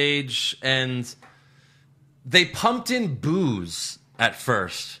backstage, and they pumped in booze at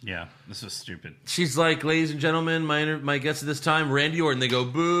first. Yeah, this was stupid. She's like, ladies and gentlemen, my guest at this time, Randy Orton. They go,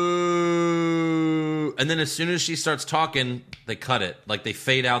 boo. And then as soon as she starts talking, they cut it. Like, they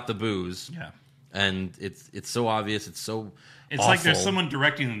fade out the boos. Yeah. And it's so obvious. It's so It's awful. like there's someone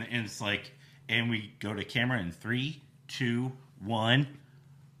directing them, and it's like, and we go to camera in 3, 2, 1.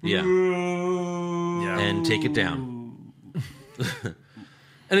 Yeah. And take it down.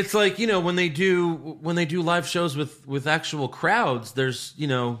 And it's like, when they do live shows with actual crowds, there's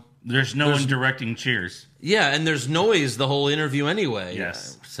There's no one directing cheers. yeah, and there's noise the whole interview anyway.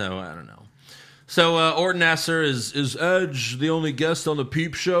 Yes. So I don't know. So Orton asks her, is Edge the only guest on the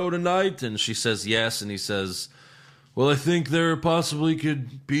Peep Show tonight? And she says yes, and he says, well, I think there possibly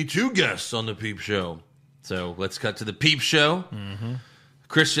could be 2 guests on the Peep Show. So let's cut to the Peep Show. Mm-hmm.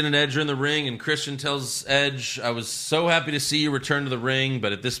 Christian and Edge are in the ring, and Christian tells Edge, I was so happy to see you return to the ring,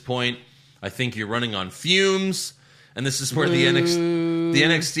 but at this point, I think you're running on fumes. And this is where the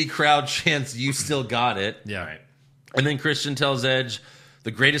NXT crowd chants, you still got it. Yeah. Right. And then Christian tells Edge,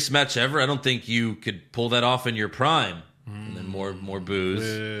 the greatest match ever. I don't think you could pull that off in your prime. And then more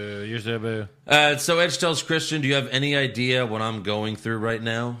boos. You're so boo. So Edge tells Christian, do you have any idea what I'm going through right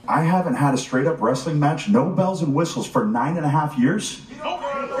now? I haven't had a straight-up wrestling match, no bells and whistles, for 9.5 years.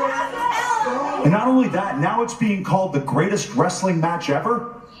 And not only that, now it's being called the greatest wrestling match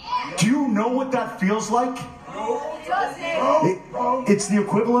ever. Do you know what that feels like? It's the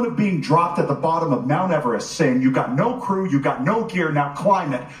equivalent of being dropped at the bottom of Mount Everest, saying, you got no crew, you got no gear, now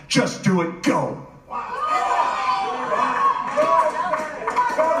climb it. Just do it, go.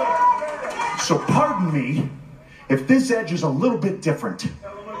 So pardon me if this Edge is a little bit different.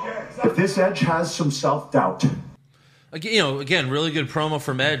 If this Edge has some self-doubt. Again, really good promo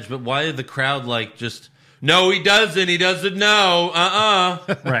from Edge, but why did the crowd just, no, he doesn't know,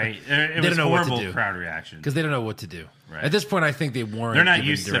 Right. It They was don't know what to horrible do. crowd reaction. Because they don't know what to do. Right. At this point, I think they weren't. They're not given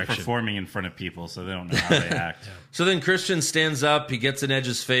used direction. to performing in front of people, so they don't know how they act. So then Christian stands up, he gets in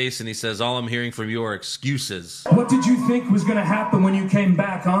Edge's face, and he says, all I'm hearing from you are excuses. What did you think was going to happen when you came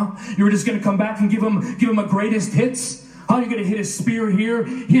back, huh? You were just going to come back and give him a greatest hits? Huh? You're going to hit a spear here,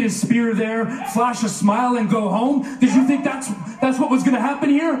 hit a spear there, flash a smile and go home? Did you think that's what was going to happen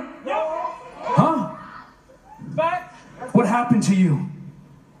here? Huh? What happened to you?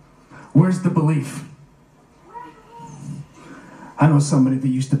 Where's the belief? I know somebody that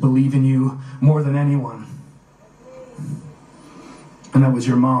used to believe in you more than anyone. And that was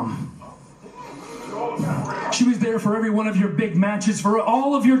your mom. She was there for every one of your big matches, for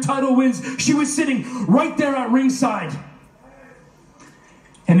all of your title wins. She was sitting right there at ringside.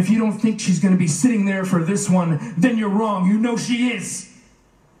 And if you don't think she's going to be sitting there for this one, then you're wrong. You know she is.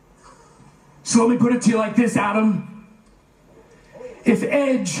 So let me put it to you like this, Adam. If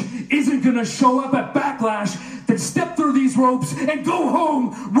Edge isn't going to show up at Backlash, then step through these ropes and go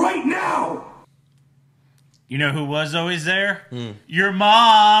home right now. You know who was always there? Your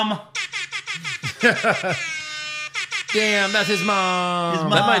mom. Damn, that's his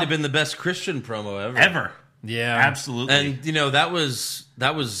mom. That might have been the best Christian promo ever. Ever. Yeah. Absolutely. And that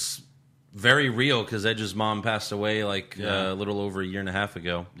was very real because Edge's mom passed away a little over a year and a half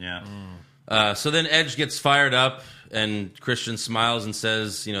ago. Yeah. So then Edge gets fired up, and Christian smiles and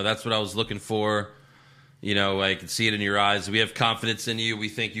says, that's what I was looking for. I could see it in your eyes. We have confidence in you. We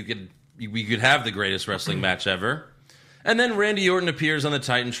think we could have the greatest wrestling match ever. And then Randy Orton appears on the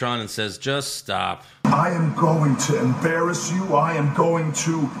Titantron and says, just stop. I am going to embarrass you. I am going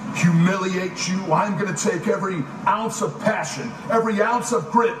to humiliate you. I'm going to take every ounce of passion, every ounce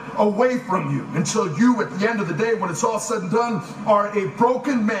of grit away from you until you, at the end of the day, when it's all said and done, are a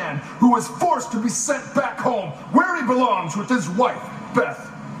broken man who is forced to be sent back home where he belongs with his wife, Beth,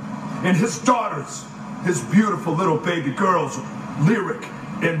 and his daughters, his beautiful little baby girls, Lyric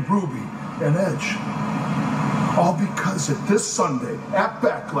and Ruby and Edge. All because at this Sunday, at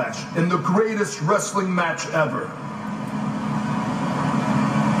Backlash, in the greatest wrestling match ever,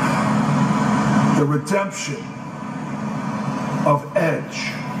 the redemption of Edge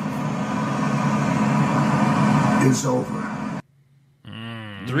is over.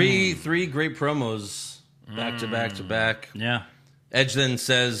 Three great promos back to back to back. Yeah. Edge then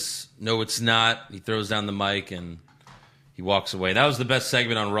says, no, it's not. He throws down the mic and he walks away. That was the best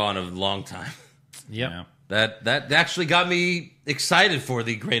segment on Raw in a long time. Yep. Yeah. That actually got me excited for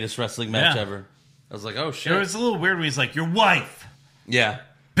the greatest wrestling match Yeah. ever. I was like, oh, shit. It was a little weird when he's like, your wife, Yeah.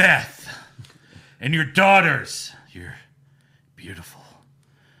 Beth, and your daughters. You're beautiful.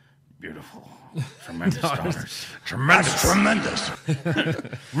 Beautiful. Tremendous daughters. Tremendous.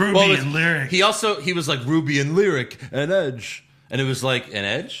 Ruby and Lyric. He was like Ruby and Lyric and Edge. And it was like, an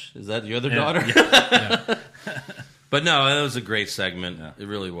Edge? Is that your other daughter? Yeah. But no, that was a great segment. Yeah. It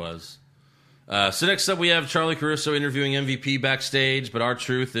really was. So next up, we have Charlie Caruso interviewing MVP backstage, but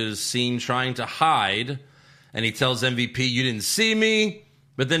R-Truth is seen trying to hide, and he tells MVP, "You didn't see me."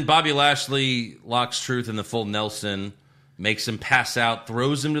 But then Bobby Lashley locks Truth in the full Nelson, makes him pass out,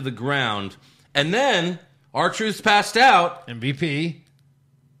 throws him to the ground, and then R-Truth's passed out. MVP.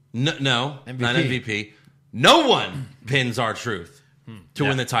 No, not MVP. No one pins R-Truth to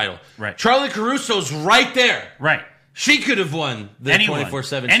win the title. Right. Charlie Caruso's right there. Right. She could have won the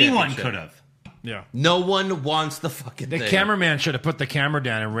 24/7 Anyone championship. could have. Yeah. No one wants the fucking The thing. cameraman should have put the camera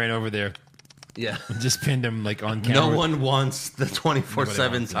down and ran over there. Yeah. And just pinned him like on camera. No one wants the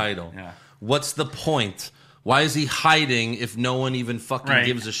 24/7 title. Yeah. What's the point? Why is he hiding if no one even fucking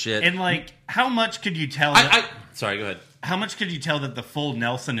gives a shit? And like, how much could you tell? Sorry, go ahead. How much could you tell that the full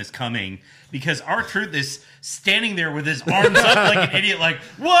Nelson is coming? Because R-Truth is standing there with his arms up like an idiot, like,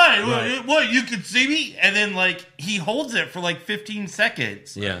 what? Right. What? You can see me? And then, like, he holds it for like 15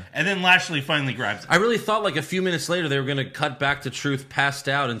 seconds. Yeah. And then Lashley finally grabs it. I really thought like a few minutes later they were going to cut back to Truth passed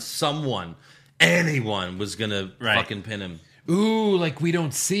out and anyone was going to fucking pin him. Ooh, like we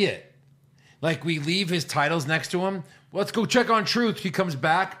don't see it. Like we leave his titles next to him. Let's go check on Truth. He comes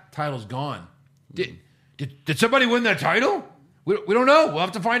back, title's gone. Did somebody win that title? We don't know. We'll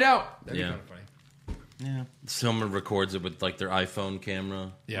have to find out. That'd be kind of funny. Yeah. Someone records it with like their iPhone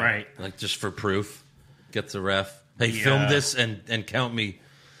camera. Yeah. Right. Like just for proof. Gets a ref. Hey, film this and count me.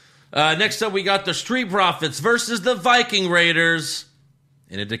 Next up, we got the Street Profits versus the Viking Raiders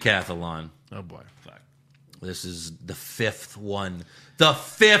in a decathlon. Oh, boy. Fuck. This is the fifth one. The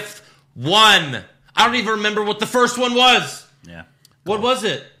fifth one! I don't even remember what the first one was. Yeah. What was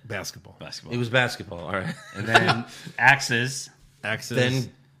it? Basketball. It was basketball. All right. And then Axes.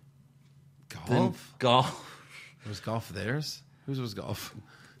 Then golf. Then golf. Was golf theirs? Whose was golf?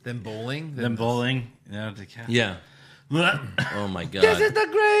 Then bowling. Then bowling. Yeah. Oh my god. This is the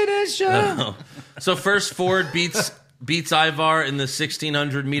greatest show. So first Ford beats Ivar in the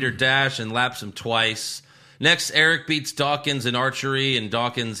 1600 meter dash and laps him twice. Next, Eric beats Dawkins in archery and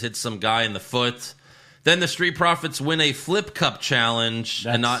Dawkins hits some guy in the foot. Then the Street Profits win a flip cup challenge.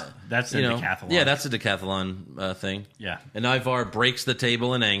 That's a decathlon. Yeah, that's a decathlon thing. Yeah. And Ivar breaks the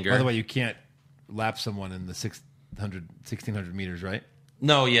table in anger. By the way, you can't lap someone in the 1600 meters, right?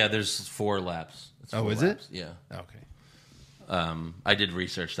 No, yeah, there's 4 laps. It's 4 is laps. it? Yeah. Okay. I did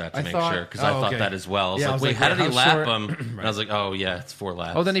research that to I make thought- sure because I oh, thought okay. that as well. I was Yeah, I like, was wait, like, how did he how lap short- him? And I was like, oh yeah, it's 4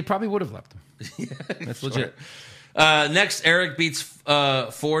 laps. Oh, then he probably would have lapped him. That's legit. Next, Eric beats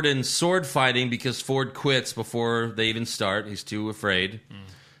Ford in sword fighting because Ford quits before they even start. He's too afraid.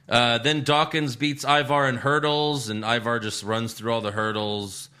 Then Dawkins beats Ivar in hurdles, and Ivar just runs through all the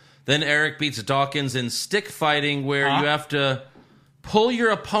hurdles. Then Eric beats Dawkins in stick fighting, where you have to pull your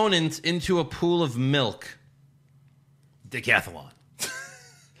opponent into a pool of milk. Decathlon.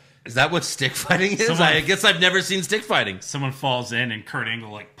 Is that what stick fighting is? Someone- I guess I've never seen stick fighting. Someone falls in and Kurt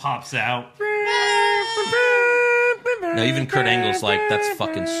Angle like pops out. Now, even Kurt Angle's like, that's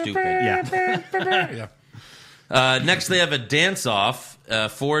fucking stupid. Yeah. Next, they have a dance-off.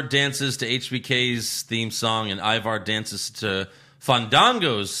 Ford dances to HBK's theme song, and Ivar dances to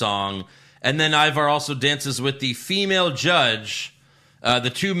Fandango's song. And then Ivar also dances with the female judge.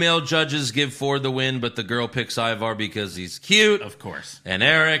 The 2 male judges give Ford the win, but the girl picks Ivar because he's cute. Of course. And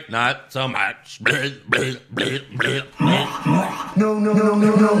Eric, not so much. No.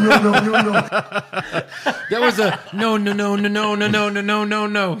 That was a no.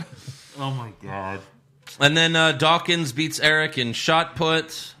 Oh my god. And then Dawkins beats Eric in shot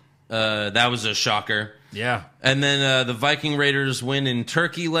put. That was a shocker. Yeah. And then the Viking Raiders win in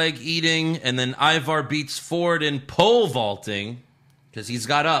turkey leg eating. And then Ivar beats Ford in pole vaulting. Because he's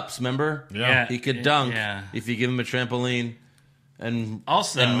got ups, remember? Yeah. He could dunk Yeah. if you give him a trampoline and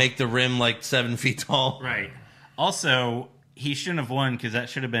Also- and make the rim like 7 feet tall. Right. Also, he shouldn't have won because that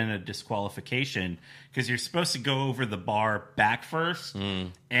should have been a disqualification because you're supposed to go over the bar back first,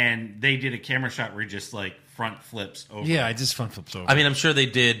 and they did a camera shot where he just like front flips over. Yeah, I just front flips over. I mean, I'm sure they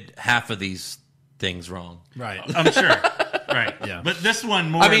did half of these things wrong. right. I'm sure. Right. Yeah. But this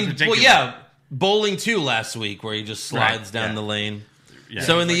one more I in mean, particular. well, yeah, bowling 2 last week where he just slides Right, down yeah. the lane. Yeah.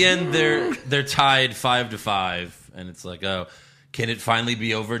 So in the end, they're tied 5-5, and it's like, oh, can it finally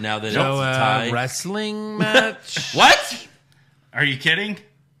be over now that So, it's a tie? wrestling match? What? Are you kidding?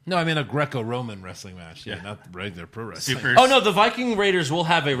 No, I mean a Greco-Roman wrestling match. Yeah, not the regular pro wrestling. Super. Oh no, the Viking Raiders will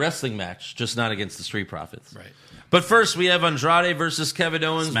have a wrestling match, just not against the Street Profits. Right. But first, we have Andrade versus Kevin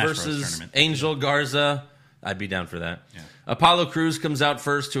Owens Smash Bros. versus tournament. Angel Garza. I'd be down for that. Yeah. Apollo Crews comes out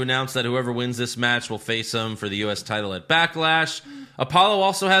first to announce that whoever wins this match will face him for the U.S. title at Backlash. Apollo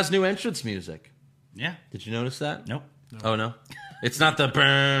also has new entrance music. Yeah. Did you notice that? Nope. Oh, no? It's not the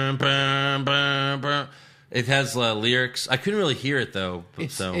burn, burn, burn, burn. It has lyrics. I couldn't really hear it, though.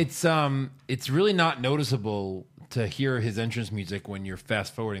 It's really not noticeable to hear his entrance music when you're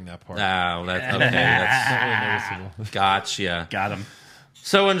fast forwarding that part. Oh, that's okay. That's Not really noticeable. gotcha. Got him.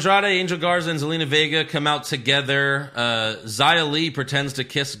 So Andrade, Angel Garza, and Zelina Vega come out together. Xia Li pretends to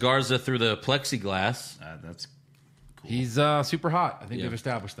kiss Garza through the plexiglass. That's cool. He's super hot. I think we've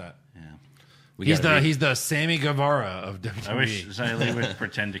established that. Yeah. He's the Sammy Guevara of WWE. I wish Xia Li would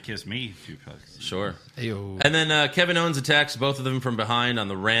pretend to kiss me too. Sure. Ayo. And then Kevin Owens attacks both of them from behind on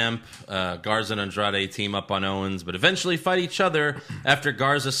the ramp. Garza and Andrade team up on Owens, but eventually fight each other after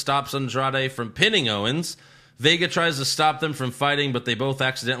Garza stops Andrade from pinning Owens. Vega tries to stop them from fighting, but they both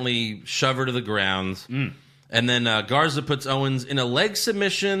accidentally shove her to the ground. And then Garza puts Owens in a leg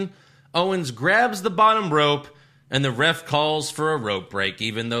submission. Owens grabs the bottom rope, and the ref calls for a rope break,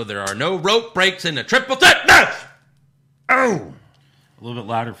 even though there are no rope breaks in a triple threat match. Oh! A little bit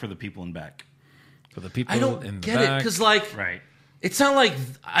louder for the people in back. For the people I don't in the get it, back. because, like, Right. it's not like,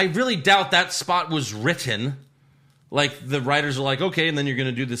 I really doubt that spot was written. Like, the writers are like, okay, and then you're going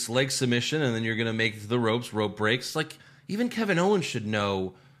to do this leg submission, and then you're going to make the rope breaks. Like, even Kevin Owens should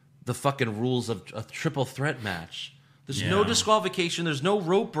know the fucking rules of a triple threat match. There's no disqualification. There's no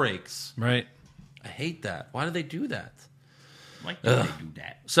rope breaks. Right. I hate that. Why do they do that? Like, they do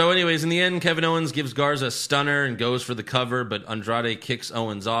that. So anyways, in the end, Kevin Owens gives Garza a stunner and goes for the cover, but Andrade kicks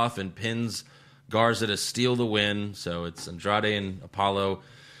Owens off and pins Garza to steal the win. So it's Andrade and Apollo.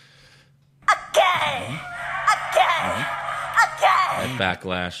 At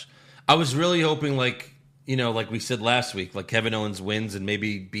Backlash. I was really hoping, like, you know, like we said last week, like Kevin Owens wins and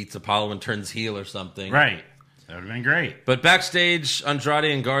maybe beats Apollo and turns heel or something. Right. That would have been great. But backstage, Andrade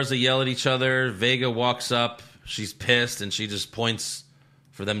and Garza yell at each other. Vega walks up. She's pissed, and she just points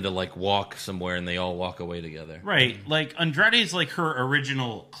for them to, like, walk somewhere, and they all walk away together. Right. Like, Andrade's like her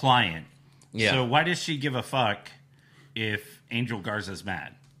original client. Yeah. So why does she give a fuck if Angel Garza's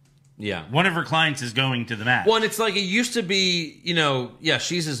mad? Yeah. One of her clients is going to the match. Well, and it's like it used to be, you know, yeah,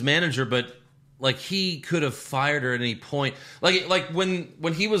 she's his manager, but like he could have fired her at any point. Like when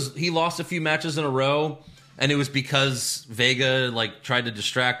he lost a few matches in a row, and it was because Vega like tried to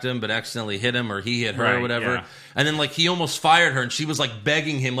distract him, but accidentally hit him, or he hit her, or Right, whatever. yeah. And then like he almost fired her, and she was like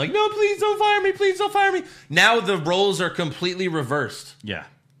begging him, like, "No, please don't fire me, please don't fire me." Now the roles are completely reversed, Yeah.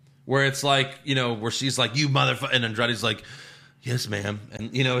 where it's like, you know, where she's like, "You motherfucker," and Andrade's like, "Yes, ma'am,"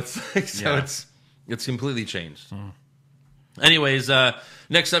 and you know, it's like, so Yeah. it's completely changed. Anyways,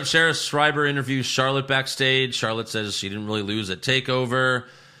 next up, Shara Schreiber interviews Charlotte backstage. Charlotte says she didn't really lose at TakeOver,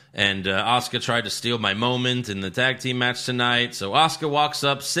 and Asuka tried to steal my moment in the tag team match tonight. So Asuka walks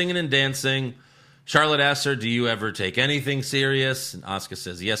up, singing and dancing. Charlotte asks her, "Do you ever take anything serious?" And Asuka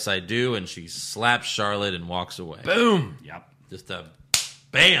says, "Yes, I do," and she slaps Charlotte and walks away. Boom. Yep. Just a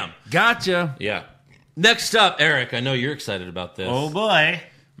bam. Gotcha. Yeah. Next up, Eric, I know you're excited about this. Oh boy.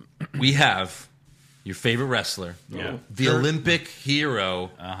 We have your favorite wrestler, Yeah. the Olympic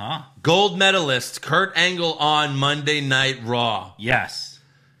hero, Uh-huh. gold medalist Kurt Angle on Monday Night Raw Yes.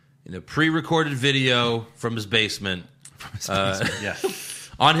 in a pre-recorded video from his basement Yeah.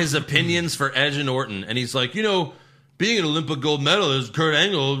 on his opinions for Edge and Orton. And he's like, you know, being an Olympic gold medalist, Kurt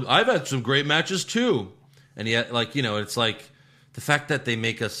Angle, I've had some great matches too. And he had, like, you know, it's like the fact that they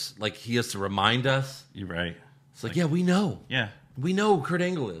make us, like, he has to remind us. You're right. It's like, yeah, we know. Yeah. We know who Kurt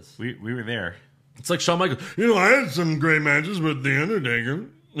Angle is. We were there. It's like Shawn Michaels. You know, I had some great matches with The Undertaker.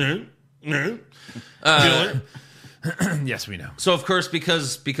 Yes, we know. So, of course,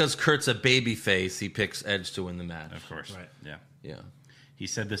 because Kurt's a babyface, he picks Edge to win the match. Of course. Right. Yeah. Yeah. He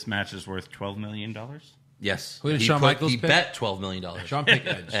said this match is worth $12 million. Yes. Who did He Shawn Michaels He pick? bet $12 million. Sean picked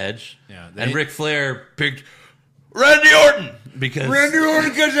Edge. Edge. Yeah, And Ric Flair picked Randy Orton. Because Orton,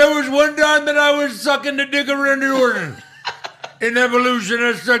 because there was one time that I was sucking the dick of Randy Orton. In Evolution,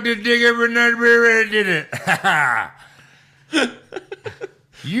 I sucked the dick every night I did it.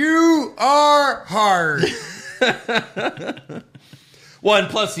 You are hard. Well, and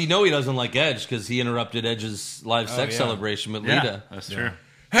plus, you know he doesn't like Edge because he interrupted Edge's live sex yeah. celebration with Yeah. Lita. That's true.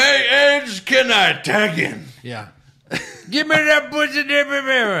 Hey, Edge, can I tag in? Yeah. Give me that pussy,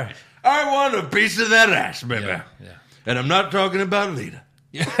 baby. I want a piece of that ass, baby. Yeah. And I'm not talking about Lita.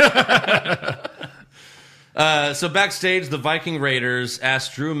 So backstage, the Viking Raiders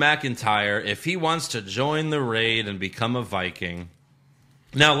asked Drew McIntyre if he wants to join the raid and become a Viking.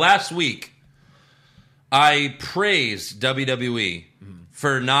 Now, last week, I praised WWE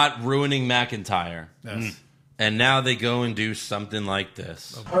for not ruining McIntyre. Yes. And now they go and do something like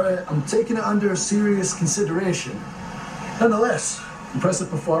this. All right, I'm taking it under serious consideration. Nonetheless, Impressive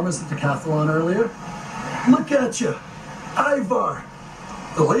performance at the decathlon earlier. Look at you, Ivar,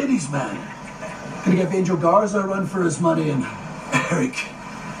 the ladies' man. Gonna give Angel Garza a run for his money, and Eric.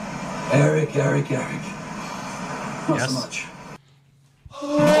 Not so much.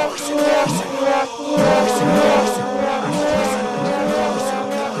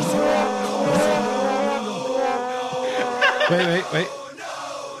 Wait.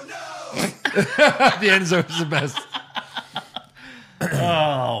 The end zone is the best.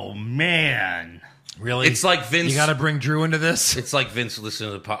 Oh, man. Really? It's like Vince. You got to bring Drew into this? It's like Vince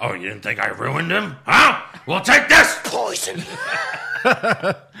listening to the Oh, you didn't think I ruined him? Huh? Well, take this! Poison.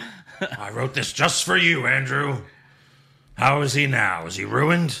 I wrote this just for you, Andrew. How is he now? Is he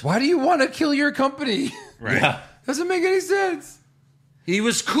ruined? Why do you want to kill your company? Right. Yeah. Doesn't make any sense. He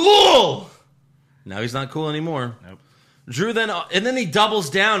was cool. Now he's not cool anymore. Nope. Drew then he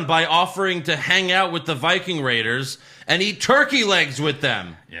doubles down by offering to hang out with the Viking Raiders and eat turkey legs with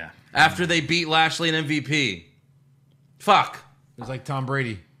them. Yeah. After they beat Lashley and MVP. Fuck. It's like Tom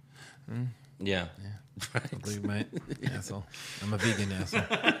Brady. Yeah. Believe my asshole. I'm a vegan asshole.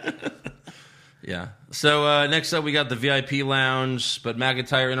 Yeah. So next up, we got the VIP lounge, but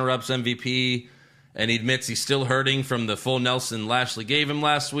McIntyre interrupts MVP, and he admits he's still hurting from the full Nelson Lashley gave him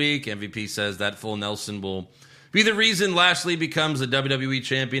last week. MVP says that full Nelson will be the reason Lashley becomes a WWE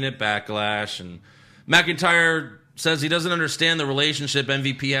champion at Backlash, and McIntyre says he doesn't understand the relationship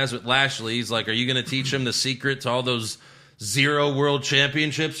MVP has with Lashley. He's like, are you going to teach him the secret to all those 0 world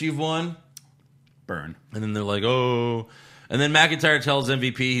championships you've won? Burn. And then they're like, oh. And then McIntyre tells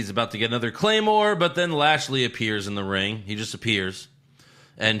MVP he's about to get another Claymore, but then Lashley appears in the ring. He just appears.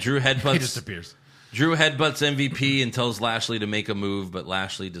 And Drew headbutts. He just appears. Drew headbutts MVP and tells Lashley to make a move, but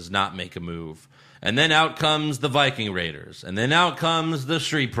Lashley does not make a move. And then out comes the Viking Raiders. And then out comes the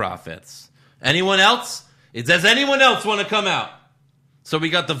Street Profits. Anyone else? Does anyone else want to come out? So we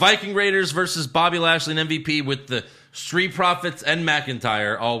got the Viking Raiders versus Bobby Lashley and MVP with the Street Profits and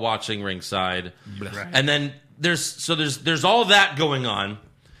McIntyre all watching ringside. Right. And then there's all that going on.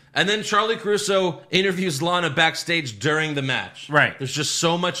 And then Charlie Caruso interviews Lana backstage during the match. Right. There's just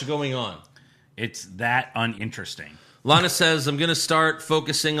so much going on. It's that uninteresting. Lana says, I'm going to start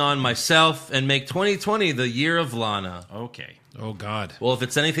focusing on myself and make 2020 the year of Lana. Okay. Oh, God. Well, if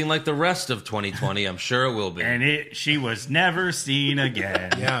it's anything like the rest of 2020, I'm sure it will be. And she was never seen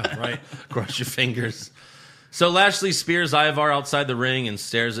again. Yeah, right. Cross your fingers. So Lashley spears Ivar outside the ring and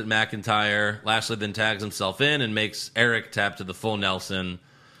stares at McIntyre. Lashley then tags himself in and makes Eric tap to the full Nelson.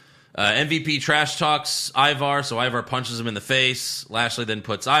 MVP trash talks Ivar, so Ivar punches him in the face. Lashley then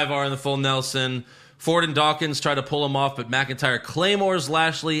puts Ivar in the full Nelson. Ford and Dawkins try to pull him off, but McIntyre claymores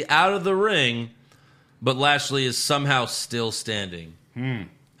Lashley out of the ring. But Lashley is somehow still standing.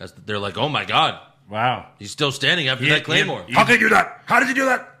 They're like, oh my God. Wow. He's still standing after that claymore. How did he do that? How did he do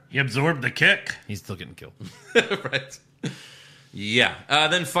that? He absorbed the kick. He's still getting killed. Right. Yeah.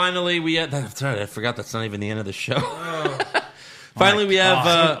 Then finally we had... That's right. I forgot that's not even the end of the show. Finally we have...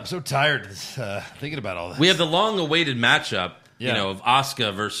 I'm so tired thinking about all this. We have the long-awaited matchup, of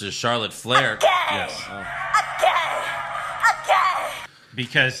Asuka versus Charlotte Flair. Yes.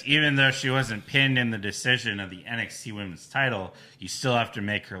 Because even though she wasn't pinned in the decision of the NXT Women's title, you still have to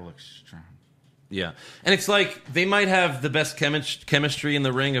make her look strong. Yeah. And it's like they might have the best chemistry in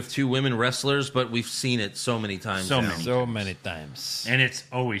the ring of two women wrestlers, but we've seen it so many times now. So many times. And it's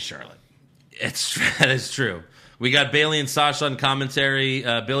always Charlotte. That is true. We got Bayley and Sasha on commentary.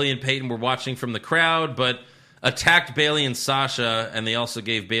 Billy and Peyton were watching from the crowd, but attacked Bayley and Sasha, and they also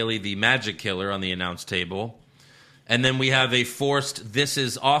gave Bayley the Magic Killer on the announce table. And then we have a forced "This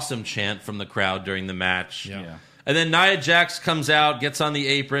is awesome" chant from the crowd during the match. Yeah. And then Nia Jax comes out, gets on the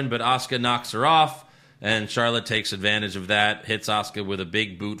apron, but Asuka knocks her off, and Charlotte takes advantage of that, hits Asuka with a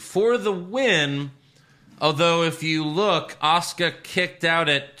big boot for the win. Although, if you look, Asuka kicked out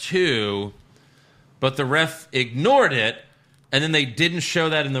at 2, but the ref ignored it, and then they didn't show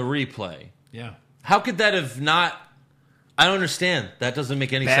that in the replay. Yeah. How could that have not... I don't understand. That doesn't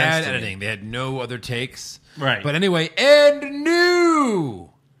make any sense Bad to editing. me. They had no other takes. Right. But anyway, and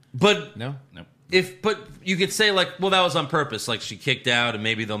new. But... No? Nope. But you could say, like, well, that was on purpose. Like, she kicked out, and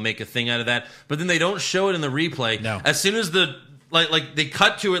maybe they'll make a thing out of that. But then they don't show it in the replay. No. As soon as the... Like they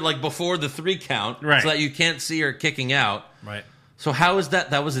cut to it, like, before the 3 count. Right. So that you can't see her kicking out. Right. So how is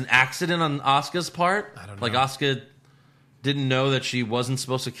that? That was an accident on Asuka's part? I don't know. Like, Asuka didn't know that she wasn't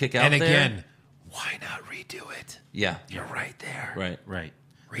supposed to kick out And there? again, why not redo it? Yeah. You're right there. Right. Right.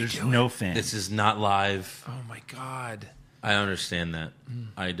 Redo There's no fan. This is not live. Oh, my God. I understand that.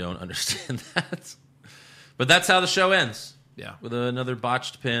 I don't understand that. But that's how the show ends. Yeah. With another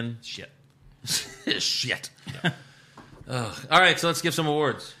botched pin. Shit. Shit. Ugh. All right, so let's give some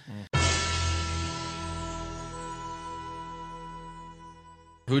awards.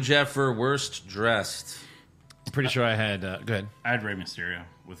 Who'd you have for worst dressed? I'm pretty sure I had. Go ahead. I had Rey Mysterio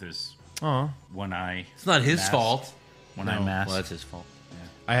with his Oh, one eye. It's not his mask. fault. One eye mask. Well, that's his fault.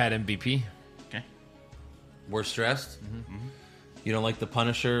 I had MVP. Okay. Worst dressed? You don't like the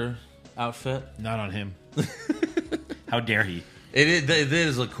Punisher outfit? Not on him. How dare he? It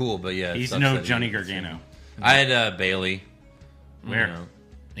is look cool, but yeah. it He's sucks no that Johnny he- Gargano. I had Bailey. Where? You know,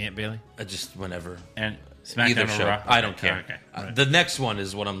 Aunt Bailey. just whenever. And SmackDown Either or show. Raw? I don't Okay, care. Okay. The next one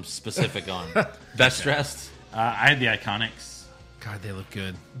is what I'm specific on. Best dressed? I had the Iconics. God, they look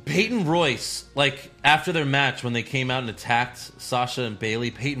good. Peyton Royce, like after their match when they came out and attacked Sasha and Bailey,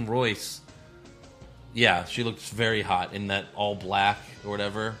 Peyton Royce, yeah, she looked very hot in that all black or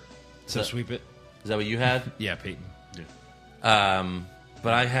whatever. So sweep it. Is that what you had? Yeah, Peyton.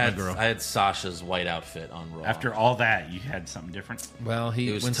 But I had girl. Sasha's white outfit on Raw. After all that, you had something different. Well,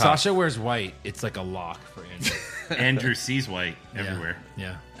 It was when tough. Sasha wears white, it's like a lock for Andrew. Andrew sees white everywhere.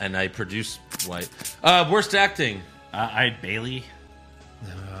 Yeah. and I produced white. Worst acting, I had Bailey.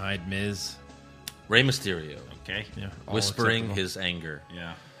 I had Miz. Rey Mysterio, Okay. Yeah. all whispering acceptable. his anger.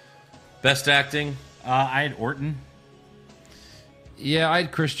 Yeah. Best acting, I had Orton. Yeah, I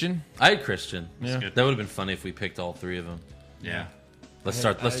had Christian. I had Christian. Yeah. good. That would have been funny if we picked all three of them. Yeah. Let's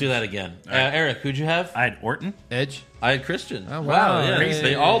do that again. Eric, who'd you have? I had Orton. Edge. I had Christian. Oh, wow. yeah, Crazy.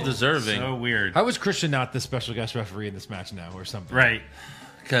 they all deserving So weird. How was Christian not the special guest referee in this match now or something? Right.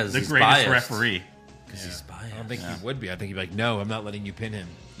 because The he's greatest biased. referee. Because he's I biased. don't think he would be. I think he'd be like, no, I'm not letting you pin him.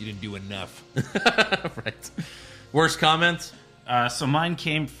 You didn't do enough. Right. Worst comment? So mine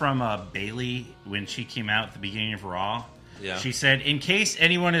came from Bailey when she came out at the beginning of Raw. Yeah. She said, in case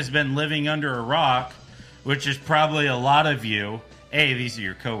anyone has been living under a rock, which is probably a lot of you, A, these are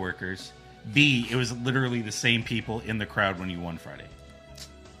your coworkers. B, it was literally the same people in the crowd when you won Friday.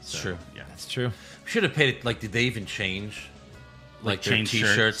 It's true. Yeah. It's true. We should have paid it. Like, did they even change? Like their change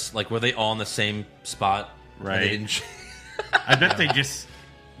T-shirts? shirts? Like, were they all in the same spot? And Right. They didn't change? I bet they just,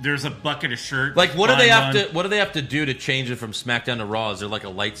 there's a bucket of shirts. Like, what do they find have one. to? What do they have to do to change it from SmackDown to Raw? Is there like a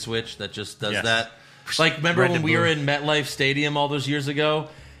light switch that just does Yes. that? Like, remember Red when to we were blue. in MetLife Stadium all those years ago,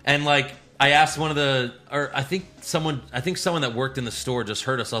 and like I asked one of the, or I think someone that worked in the store just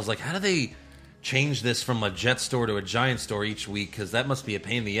heard us. I was like, how do they change this from a Jet store to a Giant store each week? Because that must be a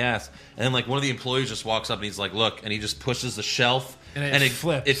pain in the ass. And then like one of the employees just walks up and he's like, look, and he just pushes the shelf. And it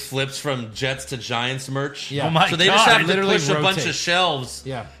flips. It flips from Jets to Giants merch. Yeah. Oh my So they God. just have to Literally push a bunch rotate. of shelves.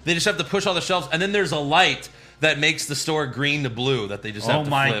 Yeah. They just have to push all the shelves, and then there's a light that makes the store green to blue that they just have Oh to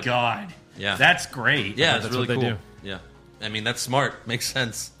my flip. God. Yeah. That's great. Yeah, it's That's really what they cool. do. Yeah. I mean, that's smart. Makes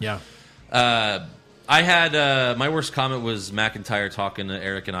sense. Yeah. I had my worst comment was McIntyre talking to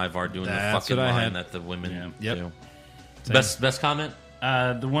Eric and Ivar doing That's the fucking what I line had. that the women Yep. do. Same. Best comment?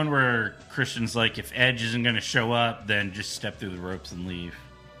 The one where Christian's like, if Edge isn't going to show up, then just step through the ropes and leave.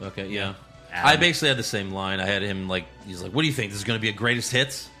 Okay, yeah. Adam. I basically had the same line. I had him like, he's like, what do you think? This is going to be a greatest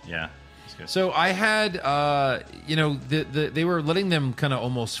hits? Yeah. That's good. So I had, they were letting them kind of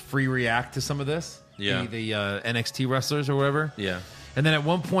almost free react to some of this. Yeah. The NXT wrestlers or whatever. Yeah. And then at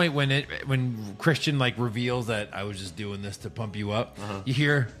one point when Christian like reveals that I was just doing this to pump you up, you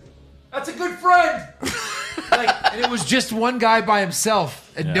hear, "That's a good friend." And it was just one guy by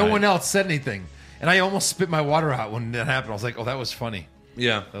himself, and no Right. one else said anything. And I almost spit my water out when that happened. I was like, "Oh, that was funny."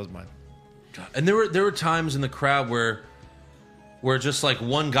 Yeah. That was mine. And there were times in the crowd where just like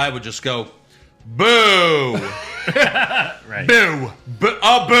one guy would just go, boo, Right. boo, boo,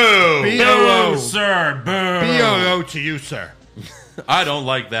 oh, boo. Boo, sir. Boo. B-O-O to you, sir. I don't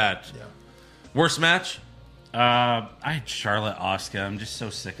like that. Worst match? I had Charlotte Asuka. I'm just so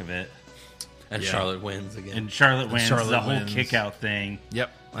sick of it. And Charlotte wins again. And Charlotte wins. Charlotte the whole wins. kick out thing.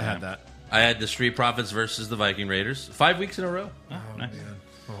 Yep, I had that. I had the Street Profits versus the Viking Raiders. 5 weeks in a row. Oh, nice.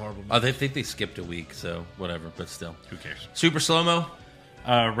 Horrible. Oh, they think they skipped a week, so whatever, but still. Who cares? Super slow-mo?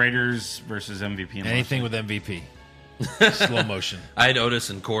 Raiders versus MVP. And Anything Lashley. with MVP. Slow motion. I had Otis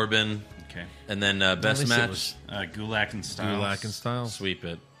and Corbin. Okay. And then best least it match, was Gulak and Styles. Gulak and Styles. sweep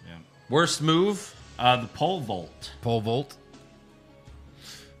it. Yeah. Worst move? The pole vault. Pole vault.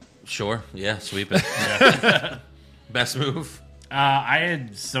 Sure, yeah, sweep it. Best move? I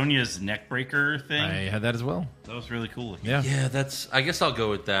had Sonya's neck breaker thing. I had that as well. That was really cool. Yeah. Yeah, I guess I'll go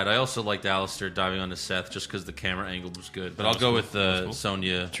with that. I also liked Alistair diving onto Seth just because the camera angle was good. But I'll go with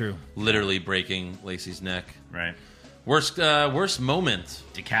Sonya True. literally breaking Lacey's neck. Right. Worst moment?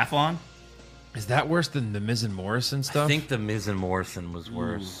 Decathlon. Is that worse than the Miz and Morrison stuff? I think the Miz and Morrison was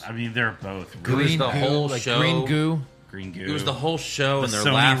worse. I mean, they're both It was the whole like show. green goo. green goo. It was the whole show, The and they're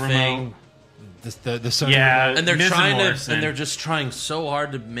Sony laughing. remote. the Sony Yeah. remote. And they're Miz and trying to, Morrison. and they're just trying so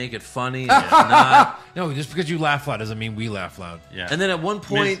hard to make it funny. And it's not. No, just because you laugh loud doesn't mean we laugh loud. Yeah. And then at one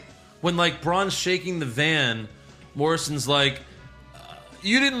point, Miz- when like Braun's shaking the van, Morrison's like,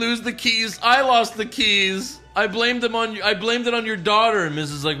 "You didn't lose the keys. I lost the keys. I blamed them on you. I blamed it on your daughter." And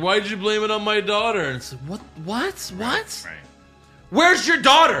Mrs. is like, "Why did you blame it on my daughter?" And it's like, What? Right. Where's your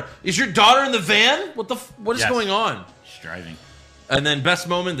daughter? Is your daughter in the van? What is Yes. going on? She's driving. And then best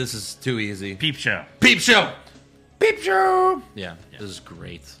moment. This is too easy. Peep show. Peep show. Peep show. Yeah, this is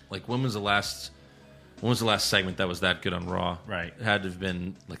great. Like, when was the last segment that was that good on Raw? Right. It had to have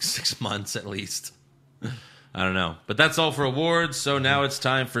been like 6 months at least. I don't know. But that's all for awards, so now it's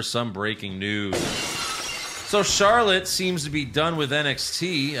time for some breaking news. So Charlotte seems to be done with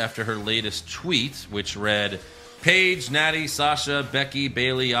NXT after her latest tweet, which read, "Paige, Natty, Sasha, Becky,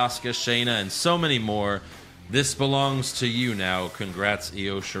 Bayley, Asuka, Shayna, and so many more. This belongs to you now. Congrats,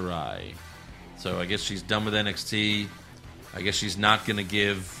 Io Shirai." So I guess she's done with NXT. I guess she's not going to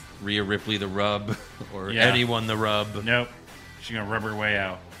give Rhea Ripley the rub or Yeah. anyone the rub. Nope. She's gonna rub her way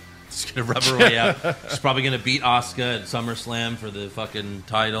out. She's going to rub her way out. She's probably going to beat Asuka at SummerSlam for the fucking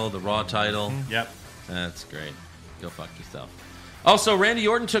title, the Raw title. Yep. That's great. Go fuck yourself. Also, Randy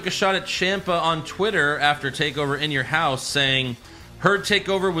Orton took a shot at Ciampa on Twitter after TakeOver in Your House, saying, "Heard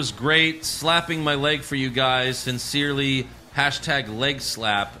TakeOver was great. Slapping my leg for you guys. Sincerely, #leg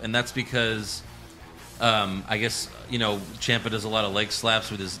slap." And that's because, I guess, Ciampa does a lot of leg slaps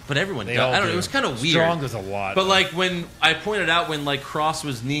with his... But everyone does. I don't know. It was kind of weird. Strong does a lot. But like when I pointed out when like Cross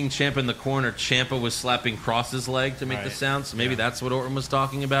was kneeing Ciampa in the corner, Ciampa was slapping Cross's leg to make the Right. sound. So maybe that's what Orton was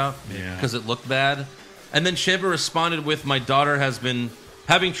talking about. Yeah. Because it looked bad. And then Ciampa responded with, "My daughter has been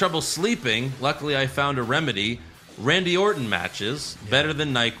having trouble sleeping. Luckily, I found a remedy. Randy Orton matches. Better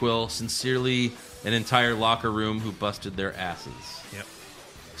than NyQuil. Sincerely, an entire locker room who busted their asses." Yep.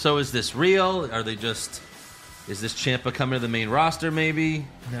 So is this real? Are they just... Is this Ciampa coming to the main roster maybe?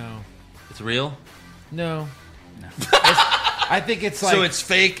 No. It's real? No. I think it's like... So it's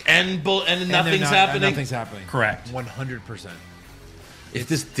fake and and nothing's they're not- happening? Nothing's happening. Correct. 100%. If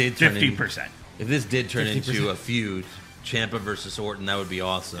this did turn 50%. If this did turn 50%. into a feud, Ciampa versus Orton, that would be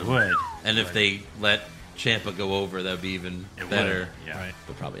awesome. It would. And if they let Ciampa go over, that would be even It better. would. Yeah. Right.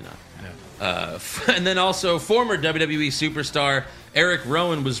 But probably not. No. And then also, former WWE superstar Eric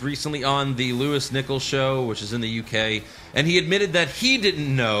Rowan was recently on the Lewis Nichols show, which is in the UK, and he admitted that he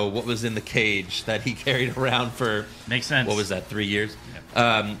didn't know what was in the cage that he carried around for... Makes sense. What was that, 3 years?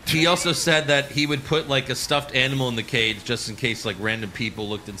 He also said that he would put like a stuffed animal in the cage just in case like random people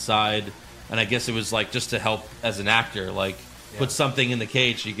looked inside. And I guess it was like just to help as an actor, like put something in the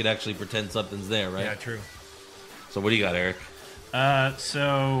cage so you could actually pretend something's there, right? Yeah, true. So what do you got, Eric?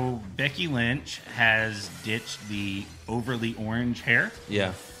 So Becky Lynch has ditched the overly orange hair.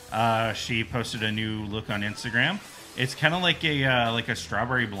 Yeah. She posted a new look on Instagram. It's kind of like a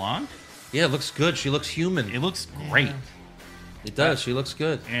strawberry blonde. Yeah, it looks good. She looks human. It looks great. It does. She looks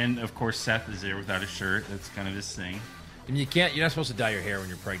good. And of course, Seth is there without a shirt. That's kind of his thing. And you're not supposed to dye your hair when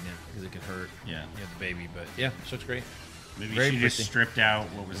you're pregnant because it can hurt. Yeah. You have the baby, but yeah, she looks great. Maybe Very she just pretty. stripped out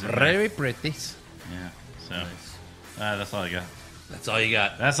what was in there. Very pretty. Yeah. So that's all I got. That's all you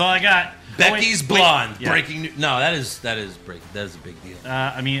got. That's all I got. Becky's Oh, wait, blonde. yeah. Breaking news. No, that is breaking. That is a big deal.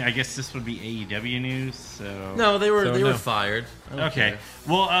 I mean, I guess this would be AEW news. So No, they were So, no. fired. I don't Okay. care.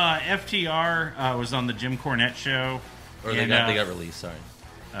 Well, FTR was on the Jim Cornette show. Or they and, got released. Sorry.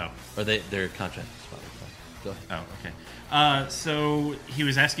 Oh. Or their contract expired. Go ahead. Oh, okay. So he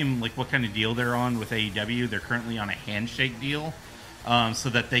was asking like what kind of deal they're on with AEW. They're currently on a handshake deal, so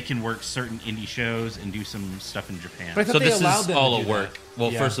that they can work certain indie shows and do some stuff in Japan. But I thought So they this allowed is them all to a do work. that.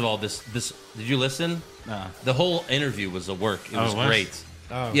 Well, Yeah. first of all, this did you listen? The whole interview was a work. It was it was? great.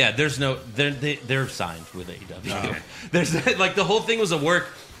 Oh. Yeah, there's no they're signed with AEW. There's like the whole thing was a work,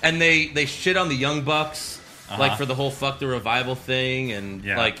 and they shit on the Young Bucks like for the whole fuck the revival thing, and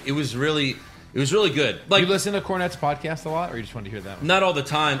Yeah. like it was really good. Like You listen to Cornette's podcast a lot, or you just want to hear that one? not all the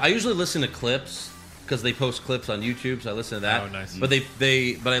time. I usually listen to clips because they post clips on YouTube, so I listen to that. Oh, nice. But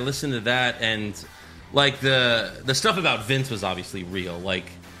but I listen to that, and like the stuff about Vince was obviously real. Like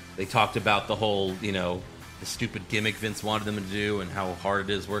they talked about the whole the stupid gimmick Vince wanted them to do, and how hard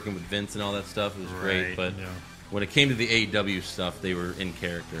it is working with Vince and all that stuff. It was great, Right. but Yeah. when it came to the AEW stuff, they were in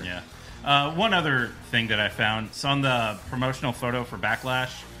character. Yeah. One other thing that I found. So on the promotional photo for Backlash,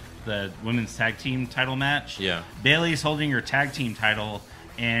 the women's tag team title match. Yeah. Bayley's holding her tag team title,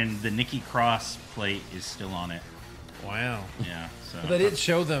 and the Nikki Cross plate is still on it. Wow. Yeah. So Well, they did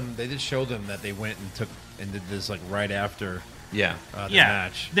show them. They did show them that they went and did this like right after Yeah. the yeah,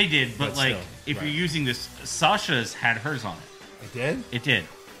 match. they did. But, But like, still, if right. you're using this, Sasha's had hers on it. They did. It did.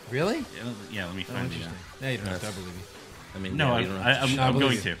 Really? Yeah, let me find it. Yeah, you don't have to. I believe you. I mean, No, you don't have to- I'm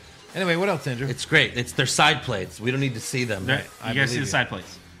going you. to. Anyway, what else, Andrew? It's great. They're side plates. We don't need to see them. There, I you guys see believe the you. side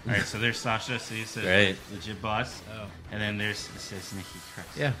plates. All right, so there's Sasha. So you said Right. legit boss. Oh. And then it says Nikki Cross.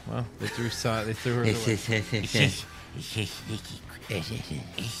 Yeah, well, they threw her away.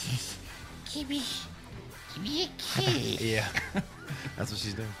 Yeah, that's what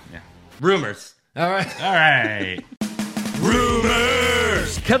she's doing. Yeah. Rumors. All right. All right.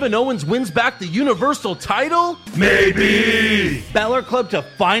 Rumors. Kevin Owens wins back the Universal title? Maybe. Balor Club to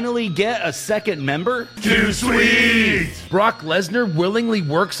finally get a second member? Too sweet. Brock Lesnar willingly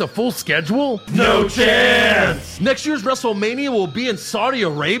works a full schedule? No chance. Next year's WrestleMania will be in Saudi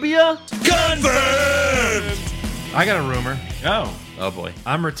Arabia? Confirmed. I got a rumor. Oh boy.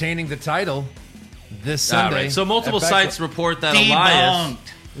 I'm retaining the title this Sunday. All right. So multiple at Backlash. sites report that Elias. debunked.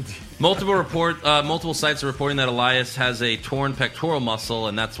 Multiple sites are reporting that Elias has a torn pectoral muscle,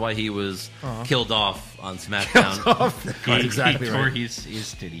 and that's why he was killed off on SmackDown. That's exactly he tore right.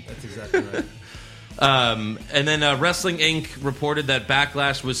 his titty. That's exactly right. And then Wrestling Inc. reported that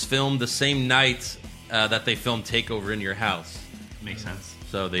Backlash was filmed the same night that they filmed Takeover in Your House. Makes sense.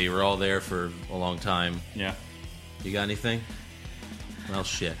 So they were all there for a long time. Yeah. You got anything? Well,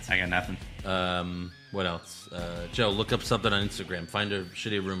 shit. I got nothing. What else? Joe, look up something on Instagram. Find a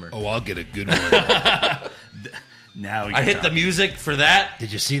shitty rumor. Oh, I'll get a good one. Now we I can hit talk. the music for that.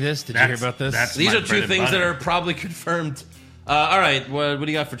 Did you see this? Did you hear about this? that's- These my are bread two and things that butter. are probably confirmed. All right, what do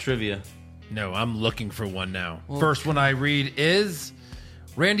you got for trivia? No, I'm looking for one now. First one I read is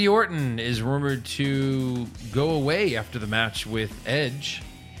Randy Orton is rumored to go away after the match with Edge.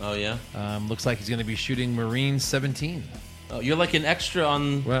 Oh yeah. Looks like he's going to be shooting Marine 17. Oh, you're like an extra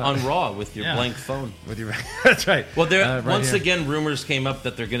on Raw with your Yeah. blank phone. With your, that's right. Well, there Right once here. again, rumors came up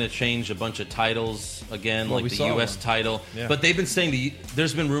that they're going to change a bunch of titles again, Well, like we the saw U.S. one. title. Yeah. But they've been saying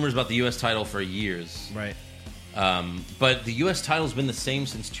there's been rumors about the U.S. title for years. Right. But the U.S. title's been the same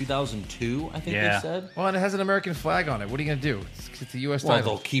since 2002. I think Yeah. they said. Well, and it has an American flag on it. What are you going to do? It's the U.S. Well,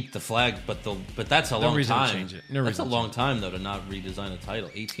 title. they'll keep the flag, but that's a No long reason to time. change it. No That's a reason to long time though to not redesign a title.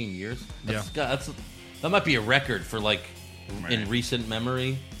 18 years. Yeah. That might be a record for like in Right. recent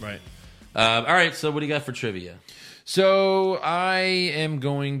memory. Right. All right. So what do you got for trivia? So I am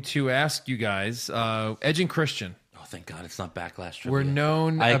going to ask you guys, Edge and Christian. Oh, thank God it's not Backlash trivia. We're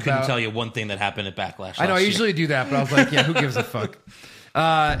known I couldn't about- tell you one thing that happened at Backlash. I know, I last year. usually do that, but I was like, yeah, who gives a fuck?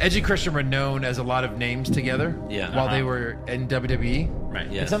 Edge and Christian were known as a lot of names together Yeah. while they were in WWE.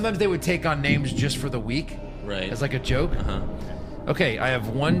 Right. Yeah. And sometimes they would take on names just for the week Right. as like a joke. Okay, I have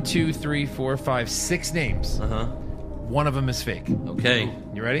 1, 2, 3, 4, 5, 6 names. One of them is fake. Okay.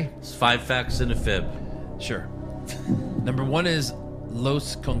 You ready? It's 5 facts and a fib. Sure. Number 1 is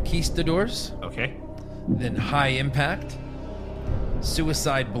Los Conquistadors, Okay. then High Impact,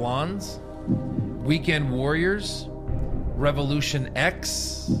 Suicide Blondes, Weekend Warriors, Revolution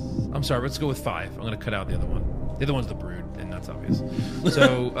X. I'm sorry, let's go with 5. I'm going to cut out the other one. The other one's the Brood, and that's obvious.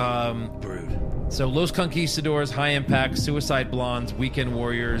 So, Brood. So Los Conquistadors, High Impact, Suicide Blondes, Weekend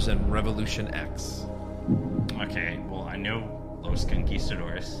Warriors, and Revolution X. Okay. Well, I know Los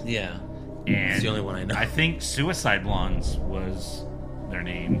Conquistadors. Yeah. And It's the only one I know. I think Suicide Blondes was their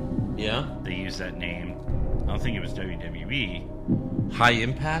name. Yeah. They used that name. I don't think it was WWE. High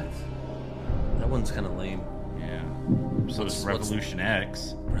Impact. That one's kind of lame. Yeah. So it's What's- Revolution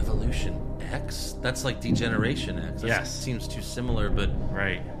X. Revolution X. That's like Degeneration X. That Yes. seems too similar, but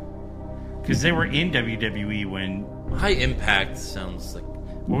Right. Because they were in WWE when. High Impact sounds like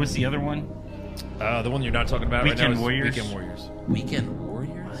What was the other one? The one you're not talking about Weekend right now is Warriors? Weekend Warriors. Weekend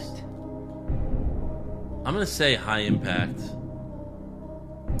Warriors. I'm gonna say High Impact.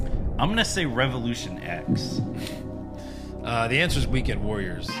 I'm going to say Revolution X. The answer is Weekend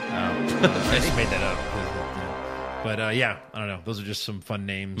Warriors. I just made that up. But yeah, I don't know. Those are just some fun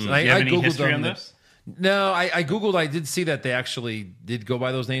names. Do you have any history on them. this? No, I Googled. I did see that they actually did go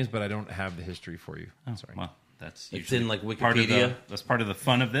by those names, but I don't have the history for you. Sorry. Well, that's It's usually in like part of Wikipedia, that's part of the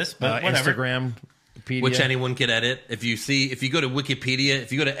fun of this, but whatever. Instagram, Wikipedia. which anyone could edit. If you go to Wikipedia,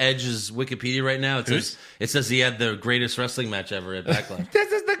 if you go to Edge's Wikipedia right now, it says he had the greatest wrestling match ever at Backlash.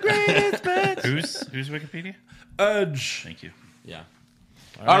 This is the greatest match. Who's Wikipedia? Edge. Thank you. Yeah.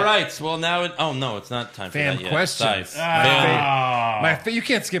 All right. Well, now it's not time for Fan that yet. questions. Sorry. You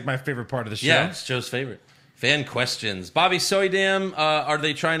can't skip my favorite part of the show. Yeah, it's Joe's favorite. Fan questions. Bobby Soydam, are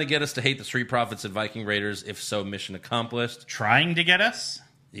they trying to get us to hate the Street Profits and Viking Raiders? If so, mission accomplished. Trying to get us?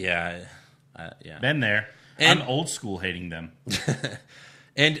 Yeah. Yeah. Been there. And- I'm old school hating them.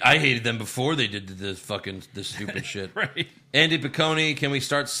 And I hated them before they did the stupid shit. Right. Andy Piccone, can we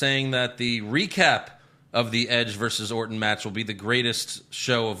start saying that the recap of the Edge versus Orton match will be the greatest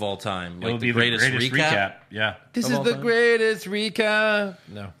show of all time. It'll be the greatest recap. Yeah. This Of is all the time? greatest recap.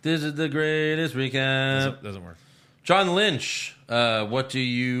 No, This is the greatest recap. doesn't work. John Lynch, what do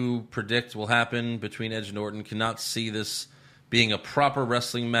you predict will happen between Edge and Orton? Cannot see this being a proper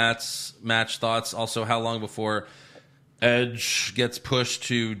wrestling match. Thoughts? Also, how long before Edge gets pushed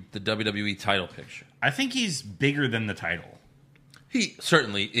to the WWE title picture? I think he's bigger than the title. He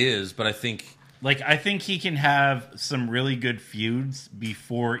certainly is, but I think... I think he can have some really good feuds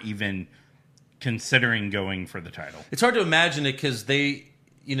before even considering going for the title. It's hard to imagine it because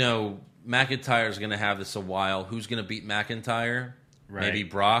McIntyre's going to have this a while. Who's going to beat McIntyre? Right. Maybe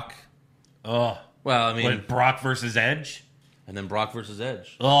Brock. Oh. Well, I mean... What, Brock versus Edge? And then Brock versus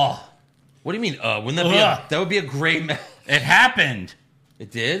Edge. Oh. What do you mean, wouldn't that be that would be a great match? It happened.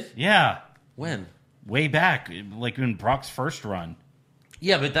 It did? Yeah. When? Way back, like in Brock's first run.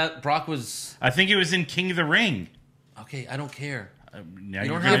 Yeah, but that Brock was... I think it was in King of the Ring. Okay, I don't care. Now You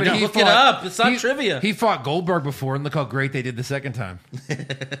don't you're have gonna to know. look it up. It's not trivia. He fought Goldberg before, and look how great they did the second time.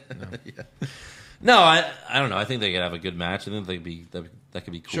 No, I don't know. I think they could have a good match. I think that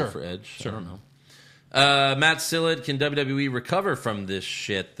could be cool Sure. for Edge. Sure. I don't know. Matt Sillett, can WWE recover from this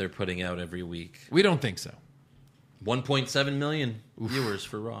shit they're putting out every week? We don't think so. 1.7 million viewers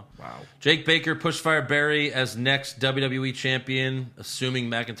for Raw. Wow. Jake Baker, Pushfire Barry as next WWE champion, assuming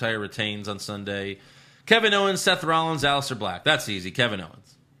McIntyre retains on Sunday. Kevin Owens, Seth Rollins, Aleister Black. That's easy. Kevin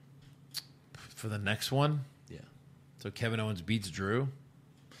Owens. For the next one? Yeah. So Kevin Owens beats Drew?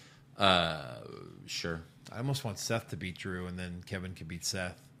 Sure. I almost want Seth to beat Drew, and then Kevin can beat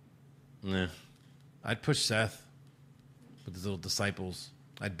Seth. Yeah. I'd push Seth with his little disciples.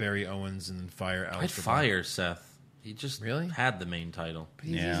 I'd bury Owens and then fire Aleister. I'd fire Seth. He just Really? had the main title. But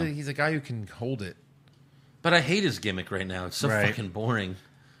he's a guy who can hold it. But I hate his gimmick right now. It's so Right. fucking boring.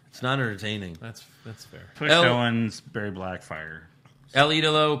 It's not entertaining. That's fair. Push El- Owens, Barry Blackfire. El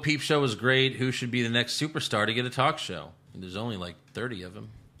Idolo, Peep Show was great. Who should be the next superstar to get a talk show? There's only like 30 of them.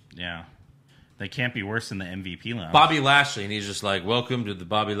 Yeah. They can't be worse than the MVP lounge. Bobby Lashley, and he's just like, welcome to the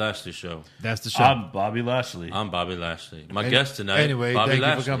Bobby Lashley Show. That's the show. I'm Bobby Lashley. I'm Bobby Lashley. My guest tonight, Anyway, Bobby thank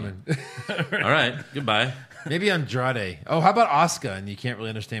Lashley. you for coming. All right, goodbye. Maybe Andrade. Oh, how about Asuka? And you can't really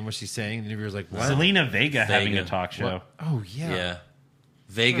understand what she's saying. And the interviewer's like, what? Selena Vega having a Vega. talk show. What? Oh, yeah. Yeah.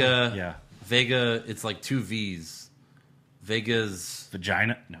 Vega. Yeah. Vega, it's like two V's. Vega's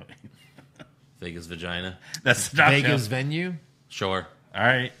Vagina? No. Vega's vagina. That's the talk Vegas show. venue? Sure. All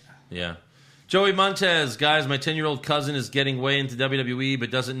right. Yeah. Joey Montez, guys, my 10-year-old cousin is getting way into WWE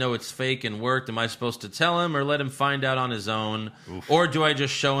but doesn't know it's fake and worked. Am I supposed to tell him or let him find out on his own? Or do I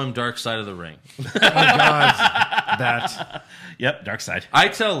just show him Dark Side of the Ring? Oh, God. That. Yep, Dark Side. I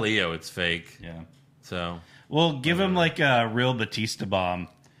tell Leo it's fake. Yeah. So, Well, give him like a real Batista bomb.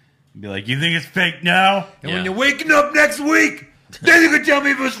 Be like, you think it's fake now? And Yeah. when you're waking up next week, then you can tell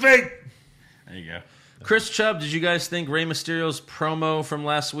me if it's fake. There you go. Chris Chubb, did you guys think Rey Mysterio's promo from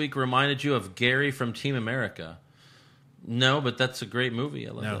last week reminded you of Gary from Team America? No, but that's a great movie.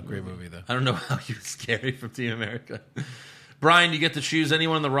 I love No, that great movie, though. I don't know how you was Gary from Team America. Brian, you get to choose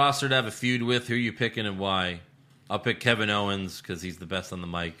anyone on the roster to have a feud with. Who are you picking and why? I'll pick Kevin Owens because he's the best on the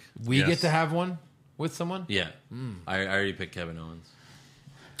mic. We Yes. get to have one with someone? Yeah. I already picked Kevin Owens.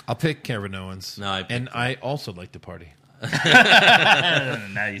 I'll pick Kevin Owens. No, I picked and I also like to party.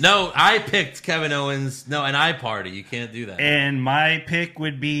 Nice. No, I picked Kevin Owens. No, and I party. You can't do that. And my pick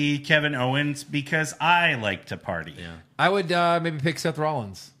would be Kevin Owens because I like to party. Yeah. I would maybe pick Seth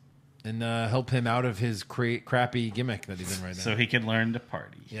Rollins and help him out of his crappy gimmick that he's in right now. So he can learn to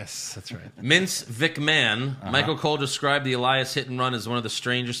party. Yes, that's right. Mince McMahon. Michael Cole described the Elias hit and run as one of the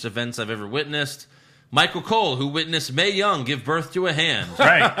strangest events I've ever witnessed. Michael Cole, who witnessed Mae Young give birth to a hand.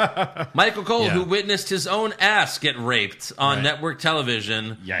 Right. Michael Cole, Yeah. who witnessed his own ass get raped on Right. network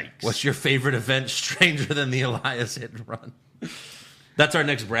television. Yikes. What's your favorite event stranger than the Elias hit and run? That's our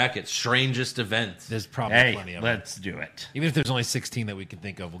next bracket. Strangest event. There's probably Hey, plenty of them. let's do it. Even if there's only 16 that we can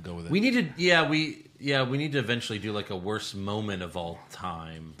think of, we'll go with it. We need to, we need to eventually do like a worst moment of all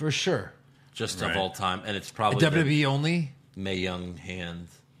time, For sure. just Right. of all time, and it's probably WWE only? the Mae Young hand.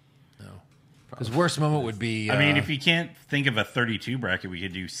 No. Because worst moment would be... I mean, if you can't think of a 32 bracket, we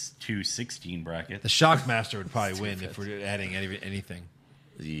could do two 16 brackets. the Shockmaster would probably win if we're adding anything.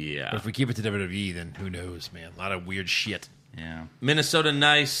 Yeah. But if we keep it to WWE, then who knows, man. A lot of weird shit. Yeah. Minnesota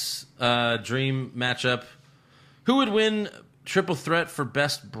Nice dream matchup. Who would win triple threat for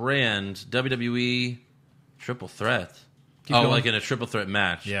best brand? WWE triple threat. going. Like in a triple threat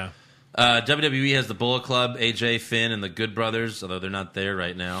match. Yeah. WWE has the Bullet Club, AJ, Finn, and the Good Brothers, although they're not there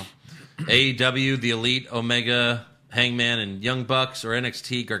right now. AEW, the Elite, Omega, Hangman and Young Bucks, or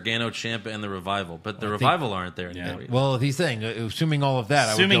NXT, Gargano, Ciampa, and the Revival. But the Revival aren't there anymore. Well, he's saying, assuming all of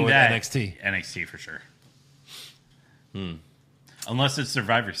that, Assuming I would go that, with NXT. NXT for sure. Unless it's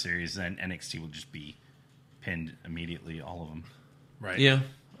Survivor Series, then NXT will just be pinned immediately, all of them. Right. Yeah.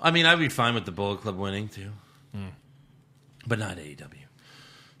 I mean, I'd be fine with the Bullet Club winning, too. But not AEW.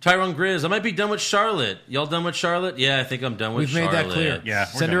 Tyrone Grizz, I might be done with Charlotte. Y'all done with Charlotte? Yeah, I think I'm done with We've made Charlotte. that clear. Yeah,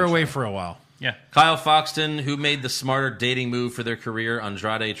 we're Send done her with away Charlotte. for a while. Yeah. Kyle Foxton, who made the smarter dating move for their career,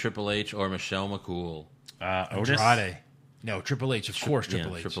 Andrade, Triple H, or Michelle McCool? Otis. Andrade. No, Triple H. Of course,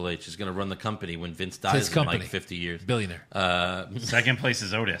 Triple H. Triple H is going to run the company when Vince His dies in company. like 50 years. Billionaire. Second place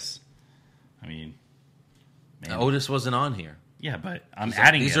is Otis. I mean, man. Otis wasn't on here. Yeah, but I'm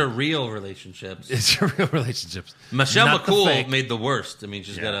adding These it. are real relationships. It's real relationships. Michelle Not the McCool fake. made the worst. I mean,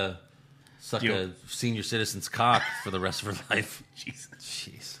 she's got to suck You- a senior citizen's cock for the rest of her life. Jesus.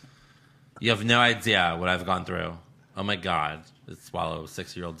 Jeez. You have no idea what I've gone through. Oh my God. Let's swallow a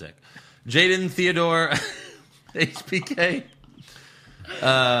 6-year-old dick. Jaden Theodore, HBK.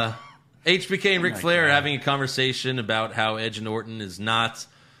 HBK and Ric Flair are having a conversation about how Edge and Orton is not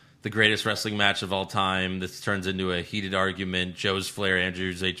the greatest wrestling match of all time. This turns into a heated argument. Joe's Flair,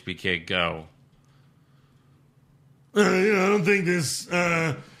 Andrews, HBK, go. I don't think this,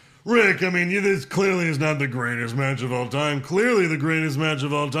 Rick, I mean, this clearly is not the greatest match of all time. Clearly the greatest match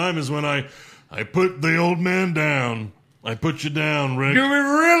of all time is when I put the old man down. I put you down, Rick. Do we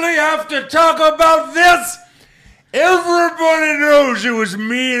really have to talk about this? Everybody knows it was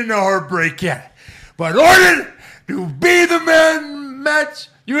me and the Heartbreak Cat. But Orton, to be the man match,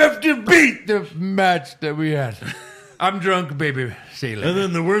 you have to beat the match that we had. I'm drunk, baby. See you later. And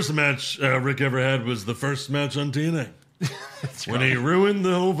then the worst match Rick ever had was the first match on TNA. When he ruined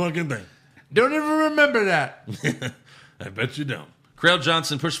the whole fucking thing. Don't even remember that. I bet you don't. Crail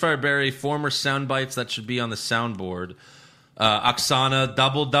Johnson, Pushfire Barry, former sound bites that should be on the soundboard. Oksana,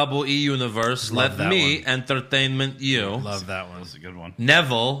 Double E Universe, Love Let that Me one. Entertainment You. Love that one. That's a good one.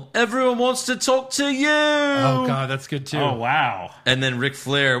 Neville, everyone wants to talk to you. Oh, God, that's good, too. Oh, wow. And then Ric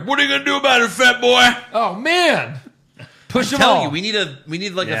Flair, what are you going to do about it, fat boy? Oh, man. Push them Tell all. you, we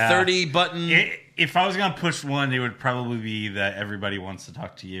need like Yeah. a 30 button. If I was going to push one, it would probably be that everybody wants to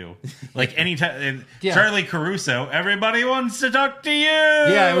talk to you. Like anytime, Yeah. Charlie Caruso, everybody wants to talk to you.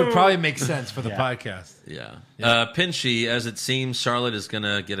 Yeah, it would probably make sense for the podcast. Yeah. Pinchy, as it seems, Charlotte is going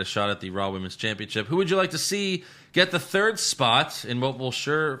to get a shot at the Raw Women's Championship. Who would you like to see get the third spot in what will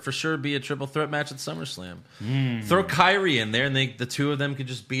for sure be a triple threat match at SummerSlam? Throw Kyrie in there, and the two of them could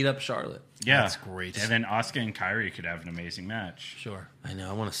just beat up Charlotte. Yeah, That's great. And then Asuka and Kyrie could have an amazing match. Sure. I know.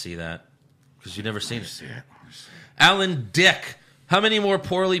 I want to see that because you've never seen it. Alan Dick. How many more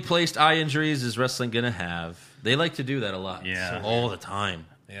poorly placed eye injuries is wrestling going to have? They like to do that a lot. Yeah. All the time.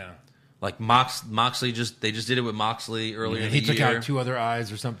 Yeah. Like Moxley they just did it with Moxley earlier in the He took year. out 2 other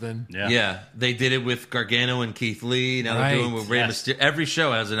eyes or something. Yeah, they did it with Gargano and Keith Lee. Now they're doing it with Rey Mysterio. Every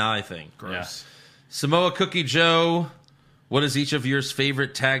show has an eye thing. Gross. Samoa Cookie Joe, what is each of yours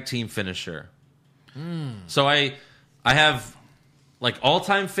favorite tag team finisher? So I have like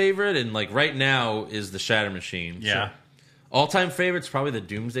all-time favorite, and like right now is the Shatter Machine. Yeah. Sure. All-time favorite's probably the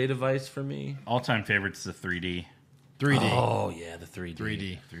Doomsday Device for me. All-time favorite's the 3D. 3D. Oh yeah, the 3D.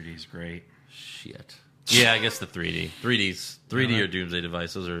 3D is great. Shit. Yeah, I guess the 3D. 3D or Doomsday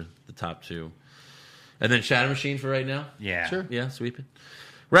Device. Those are the top two. And then Shatter Machine for right now? Yeah. Sure. Yeah, sweep it.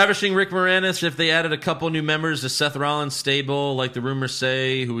 Ravishing Rick Moranis, if they added a couple new members to Seth Rollins' stable, like the rumors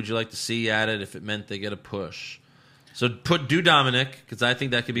say, who would you like to see added if it meant they get a push? So do Dominic, because I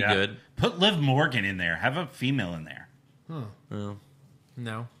think that could be Yeah. good. Put Liv Morgan in there. Have a female in there. No.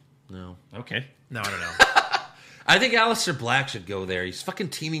 No. No. Okay. No, I don't know. I think Aleister Black should go there. He's fucking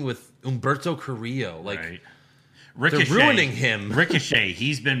teaming with Humberto Carrillo. Like, Right. Ricochet, ruining him. Ricochet,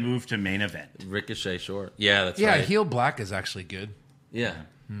 he's been moved to main event. Ricochet, sure. Yeah, that's Yeah, right. heel black is actually good. Yeah.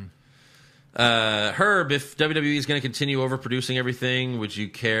 Herb, if WWE is going to continue overproducing everything, would you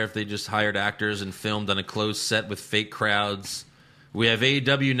care if they just hired actors and filmed on a closed set with fake crowds? We have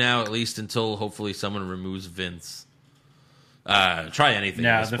AEW now, at least until hopefully someone removes Vince. Try anything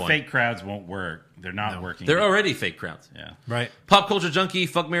at No, this the point. fake crowds won't work. They're not working. They're already fake crowds. Yeah. Right. Pop Culture Junkie,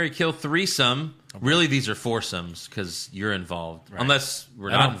 Fuck, Marry, Kill threesome. Really, these are foursomes because you're involved. Right. Unless we're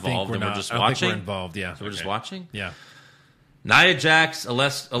I not don't think involved and we're just I don't think watching. we're involved, yeah. So we're just watching? Yeah. Nia Jax,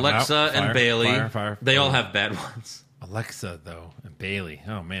 Alexa, Fire, and Bailey. fire. They all have bad ones. Alexa, though, and Bailey.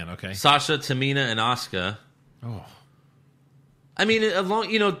 Oh, man, okay. Sasha, Tamina, and Asuka. Oh. I mean,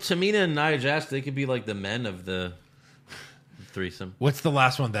 Tamina and Nia Jax, they could be like the men of the threesome. What's the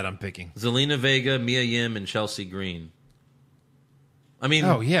last one that I'm picking? Zelina Vega, Mia Yim, and Chelsea Green. I mean,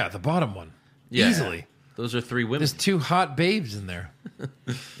 Oh, yeah, the bottom one. Yeah. Easily. Those are 3 women. There's 2 hot babes in there,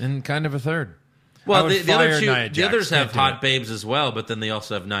 and kind of a third. Well, I would the other fire two, Nia the Jax. others Can't have do hot it. babes as well, but then they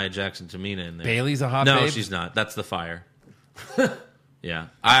also have Nia Jax and Tamina in there. Bailey's a hot no, babe? she's not. That's the fire. Yeah,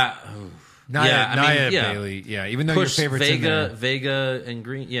 Nia, yeah, I mean, yeah. Bailey. Yeah, even though Push your favorites in there. Vega and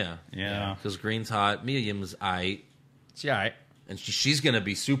Green. Yeah, Yeah. because Green's hot. Mia Yim's aight, It's all right. and she's gonna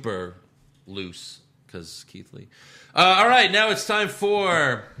be super loose because Keith Lee. All right, now it's time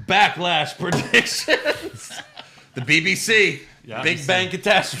for Backlash predictions. The BBC, Big Bang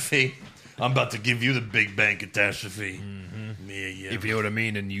Catastrophe. I'm about to give you the Big Bang Catastrophe. Mia Yim. If you know what I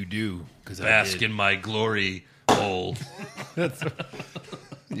mean, and you do, because Bask in my glory hole. You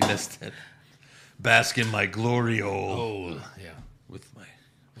missed it. Bask in my glory hole. Yeah. With my.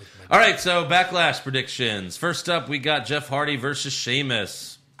 All right, so Backlash predictions. First up, we got Jeff Hardy versus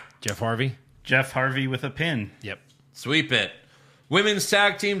Sheamus. Jeff Harvey. Jeff Harvey with a pin. Yep. Sweep it. Women's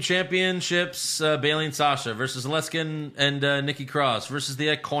Tag Team Championships, Bayley and Sasha versus Alexa and Nikki Cross versus the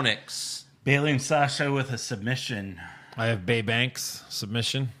Iconics. Bailey and Sasha with a submission. I have Bay Banks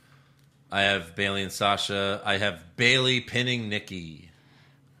submission. I have Bayley and Sasha. I have Bayley pinning Nikki.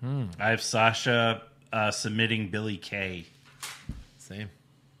 I have Sasha submitting Billy Kay. Same.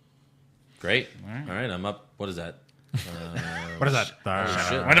 Great. All right, I'm up. What is that? What is that?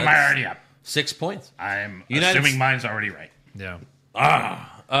 Shit. What am I already up? 6 points. I'm United assuming mine's already right. Yeah.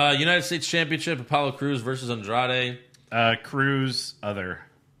 United States Championship, Apollo Crews versus Andrade. Cruz, other.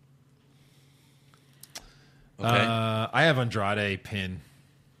 Okay. I have Andrade pin.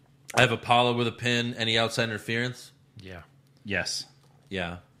 I have Apollo with a pin. Any outside interference? Yeah. Yes.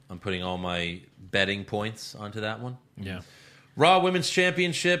 Yeah. I'm putting all my betting points onto that one. Yeah. Raw Women's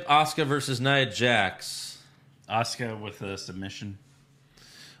Championship, Asuka versus Nia Jax. Asuka with a submission.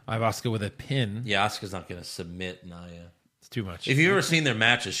 I have Asuka with a pin. Yeah, Asuka's not going to submit Nia. It's too much. If you've ever seen their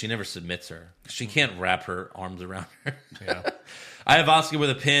matches, she never submits her. She can't wrap her arms around her. Yeah. I have Asuka with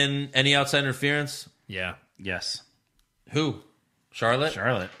a pin. Any outside interference? Yeah. Yes. Who? Charlotte?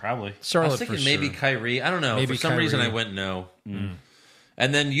 Charlotte, probably. Charlotte I was thinking for maybe sure. Kyrie. I don't know. Maybe For some reason, I Kyrie. went no.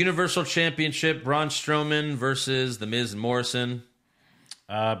 And then Universal Championship, Braun Strowman versus The Miz and Morrison.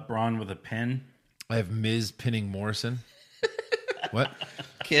 Braun with a pin. I have Miz pinning Morrison. What?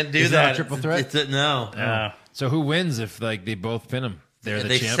 Can't do Is that. that a triple threat? No. So who wins if like they both pin him? They're the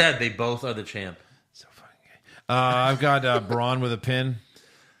They champ. said they both are the champ. So fucking gay. I've got Braun with a pin.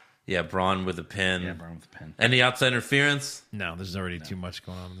 Yeah, Braun with a pin. Yeah, Braun with a pin. Any outside interference? No, there's already too much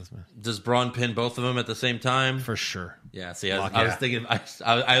going on in this man. Does Braun pin both of them at the same time? For sure. Yeah, see, I Lock was it. thinking,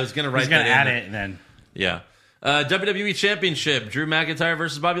 I was going to write He's going that to add in. it and then. Yeah. WWE Championship, Drew McIntyre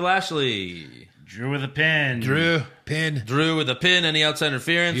versus Bobby Lashley. Drew with a pin. Drew, pin. Drew with a pin. Any outside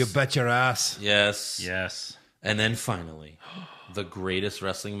interference? You bet your ass. Yes. Yes. And then finally, the greatest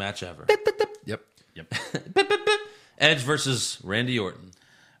wrestling match ever. Yep. Yep. Edge versus Randy Orton.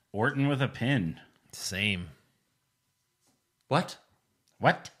 Orton with a pin. Same. What?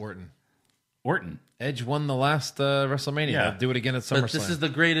 What? Orton. Edge won the last WrestleMania. Yeah. They'll do it again at SummerSlam. But this is the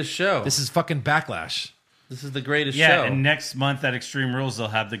greatest show. This is fucking Backlash. This is the greatest Yeah, show. and next month at Extreme Rules, they'll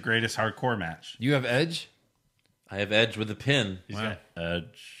have the greatest hardcore match. You have Edge? I have Edge with a pin. He's got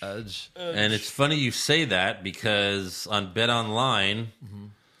Edge. Edge. And it's funny you say that because on Bet Online,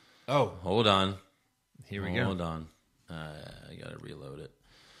 Oh, hold on. here we go. Hold on. I got to reload it.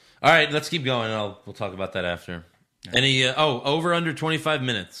 All right, let's keep going. We'll talk about that after. Any over under 25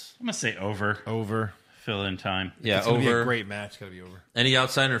 minutes. I'm going to say over. Over. Fill in time. Yeah, It's going to be over. a great match. It's got to be over. Any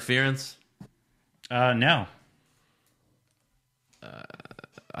outside interference? No.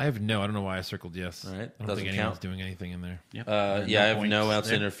 I have no. I don't know why I circled yes. All right, I don't doesn't think anyone's count. doing anything in there. Yep. Yeah, I have no points outside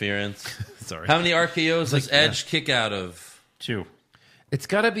there. interference. Sorry. How many RKOs does like, Edge kick out of? 2. It's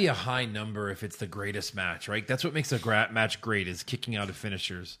got to be a high number if it's the greatest match, right? That's what makes a match great is kicking out of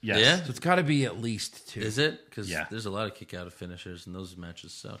finishers. Yes. Yeah? So it's got to be at least 2. Is it? Because Yeah. there's a lot of kick out of finishers, and those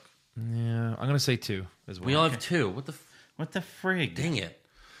matches suck. Yeah, I'm going to say 2 as well. We all have 2. What the? What the frig? Dang it.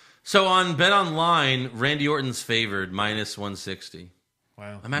 So on Bet Online, Randy Orton's favored minus 160.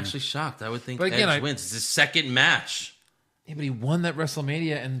 Wow. I'm actually shocked. I would think But again, Edge wins. It's his second match. Yeah, but he won that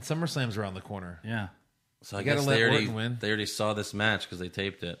WrestleMania and SummerSlam's around the corner. Yeah. So I You gotta guess let they already, Orton win. they already saw this match because they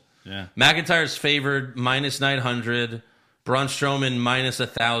taped it. Yeah. McIntyre's favored minus 900. Braun Strowman minus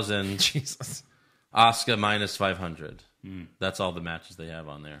 1,000. Jesus. Asuka minus 500. That's all the matches they have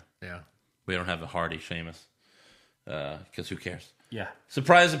on there. Yeah. We don't have a Hardy Sheamus because who cares? Yeah.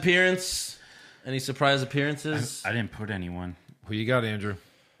 Surprise appearance? Any surprise appearances? I didn't put anyone. Who you got, Andrew?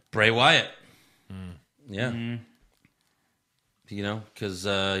 Bray Wyatt. Yeah. You know, because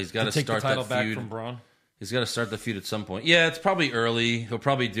he's got to Take the start title that back feud. from Braun. He's got to start the feud at some point. Yeah, it's probably early. He'll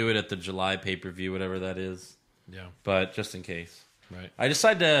probably do it at the July pay-per-view, whatever that is. Yeah. But just in case. Right. I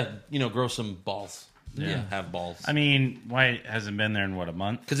decided to, grow some balls. Yeah. Have balls. I mean, why hasn't been there in what, a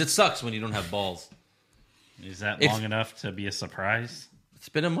month? Because it sucks when you don't have balls. Is that long enough to be a surprise? It's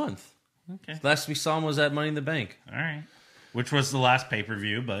been a month. Okay. Last we saw him was at Money in the Bank. All right. Which was the last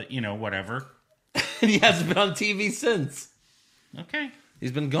pay-per-view, but, whatever. And he hasn't been on TV since. Okay.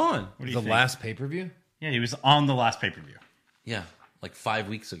 He's been gone. What do you The think? last pay-per-view? Yeah, he was on the last pay-per-view. Yeah, like 5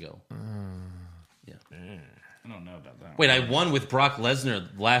 weeks ago. Yeah. I don't know about that. Wait, I won with Brock Lesnar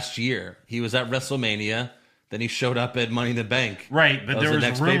last year. He was at WrestleMania. Then he showed up at Money in the Bank. Right, but That there the was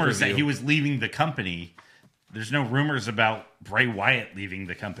next rumors that pay-per-view. he was leaving the company. There's no rumors about Bray Wyatt leaving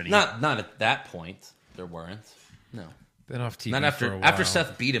the company. Not at that point. There weren't. No. Been off TV Not for a after while. after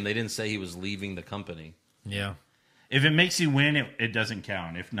Seth beat him. They didn't say he was leaving the company. Yeah. If it makes you win, it doesn't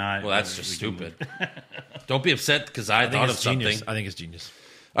count. If not, Well, that's just stupid. Don't be upset because I think thought of it's something. genius. I think it's genius.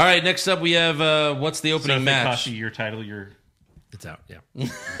 All right, next up we have what's the So opening if it match? costs you your title, It's out,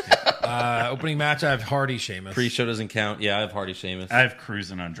 yeah. Opening match, I have Hardy Sheamus. Pre-show doesn't count. Yeah, I have Hardy Sheamus. I have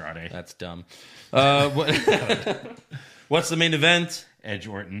Cruz and Andrade. That's dumb. What's the main event? Edge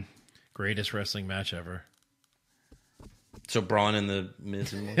Orton. Greatest wrestling match ever. So Braun and the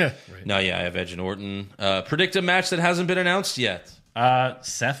Miz and Yeah, right. No, yeah, I have Edge and Orton. Predict a match that hasn't been announced yet.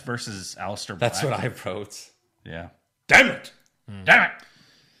 Seth versus Aleister Black. That's what I wrote. Yeah. Damn it! Damn it!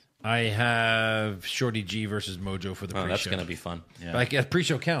 I have Shorty G versus Mojo for the pre-show. Oh, that's gonna be fun. Yeah. Like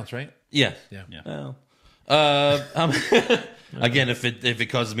pre-show counts, right? Yeah. Yeah. Well, again, if it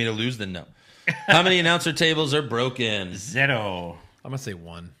causes me to lose, then no. How many announcer tables are broken? 0. I'm gonna say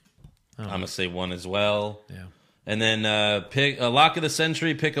 1. I'm gonna say 1 as well. Yeah. And then pick a lock of the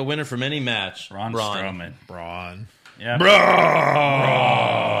century. Pick a winner from any match. Braun Strowman. Braun. Yeah.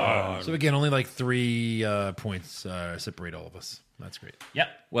 So again, only like 3 points separate all of us. That's great. Yep.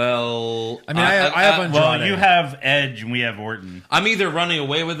 Well, I mean, I have Andrade. Well, you have Edge and we have Orton. I'm either running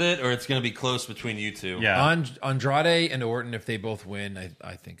away with it or it's going to be close between you two. Yeah. Andrade and Orton, if they both win,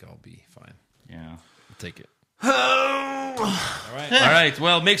 I think I'll be fine. Yeah. I'll take it. All right.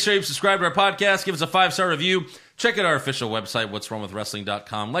 Well, make sure you subscribe to our podcast. Give us a 5-star review. Check out our official website,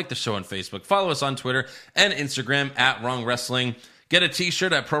 what'swrongwithwrestling.com. Like the show on Facebook. Follow us on Twitter and Instagram @WrongWrestling. Get a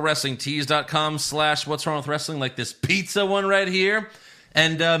t-shirt at prowrestlingtees.com/what'swrongwithwrestling, like this pizza one right here.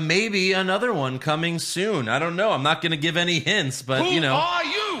 And maybe another one coming soon. I don't know. I'm not going to give any hints, but Who are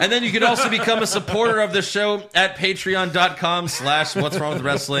you? And then you can also become a supporter of the show at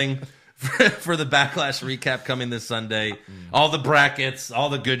patreon.com/what'swrongwithwrestling for the Backlash recap coming this Sunday. All the brackets, all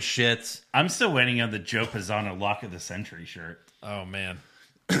the good shit. I'm still waiting on the Joe Pisano Lock of the Century shirt. Oh man.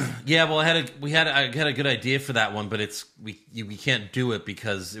 Yeah, well, I had a good idea for that one, but we can't do it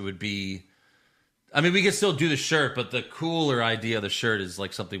because it would be. I mean, we can still do the shirt, but the cooler idea of the shirt is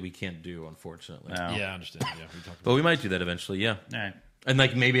like something we can't do, unfortunately. No. Yeah, I understand. Yeah, we talked But we might do that eventually. Yeah, All right. and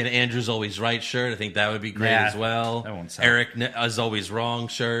like maybe an Andrew's Always Right shirt. I think that would be great Nah, as well. that won't sell. Eric is Always Wrong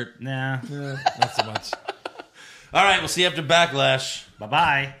shirt. Nah. not so much. All right, we'll see you after Backlash.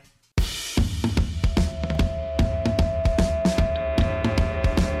 Bye-bye.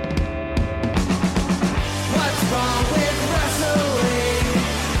 What's wrong with wrestling?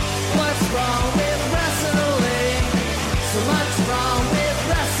 What's wrong with wrestling? So much wrong with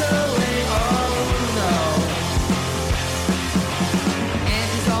wrestling. Oh no. And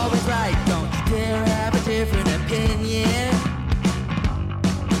he's always right. Don't you dare have a different opinion.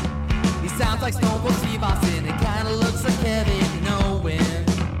 He sounds like Stone Cold Steve Austin. It kinda looks like Kevin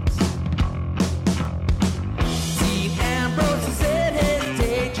Owens. Dean Ambrose is in his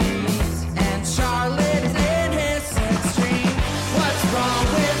daydreams, and Charlotte is in his sex dream. What's wrong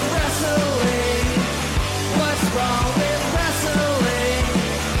with wrestling? What's wrong with wrestling?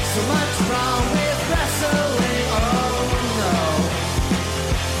 So much wrong with wrestling. Oh no.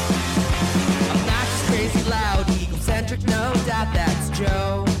 Obnoxious, crazy, loud, egocentric, no doubt that's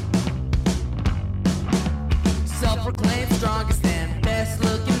Joe. Self-proclaimed strongest and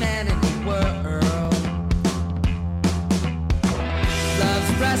best-looking man in the world.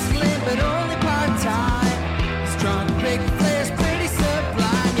 Loves wrestling, but only part-time. Strong, big players, pretty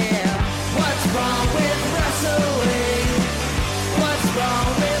sublime, yeah. What's wrong with wrestling? What's wrong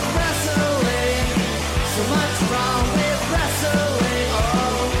with wrestling? So much wrong with wrestling,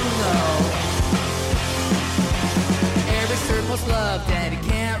 oh no. Every circle's loved and he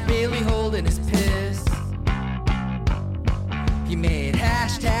can't really hold in his piss. He made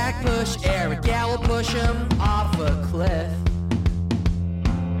hashtag push Eric Gallo push him off a cliff.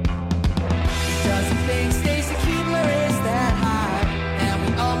 Doesn't think Stacy Keibler is that high, and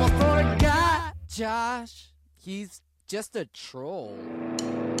we almost forgot Josh. He's just a troll. What's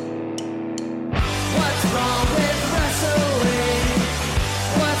wrong with wrestling?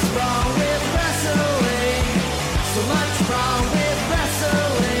 What's wrong with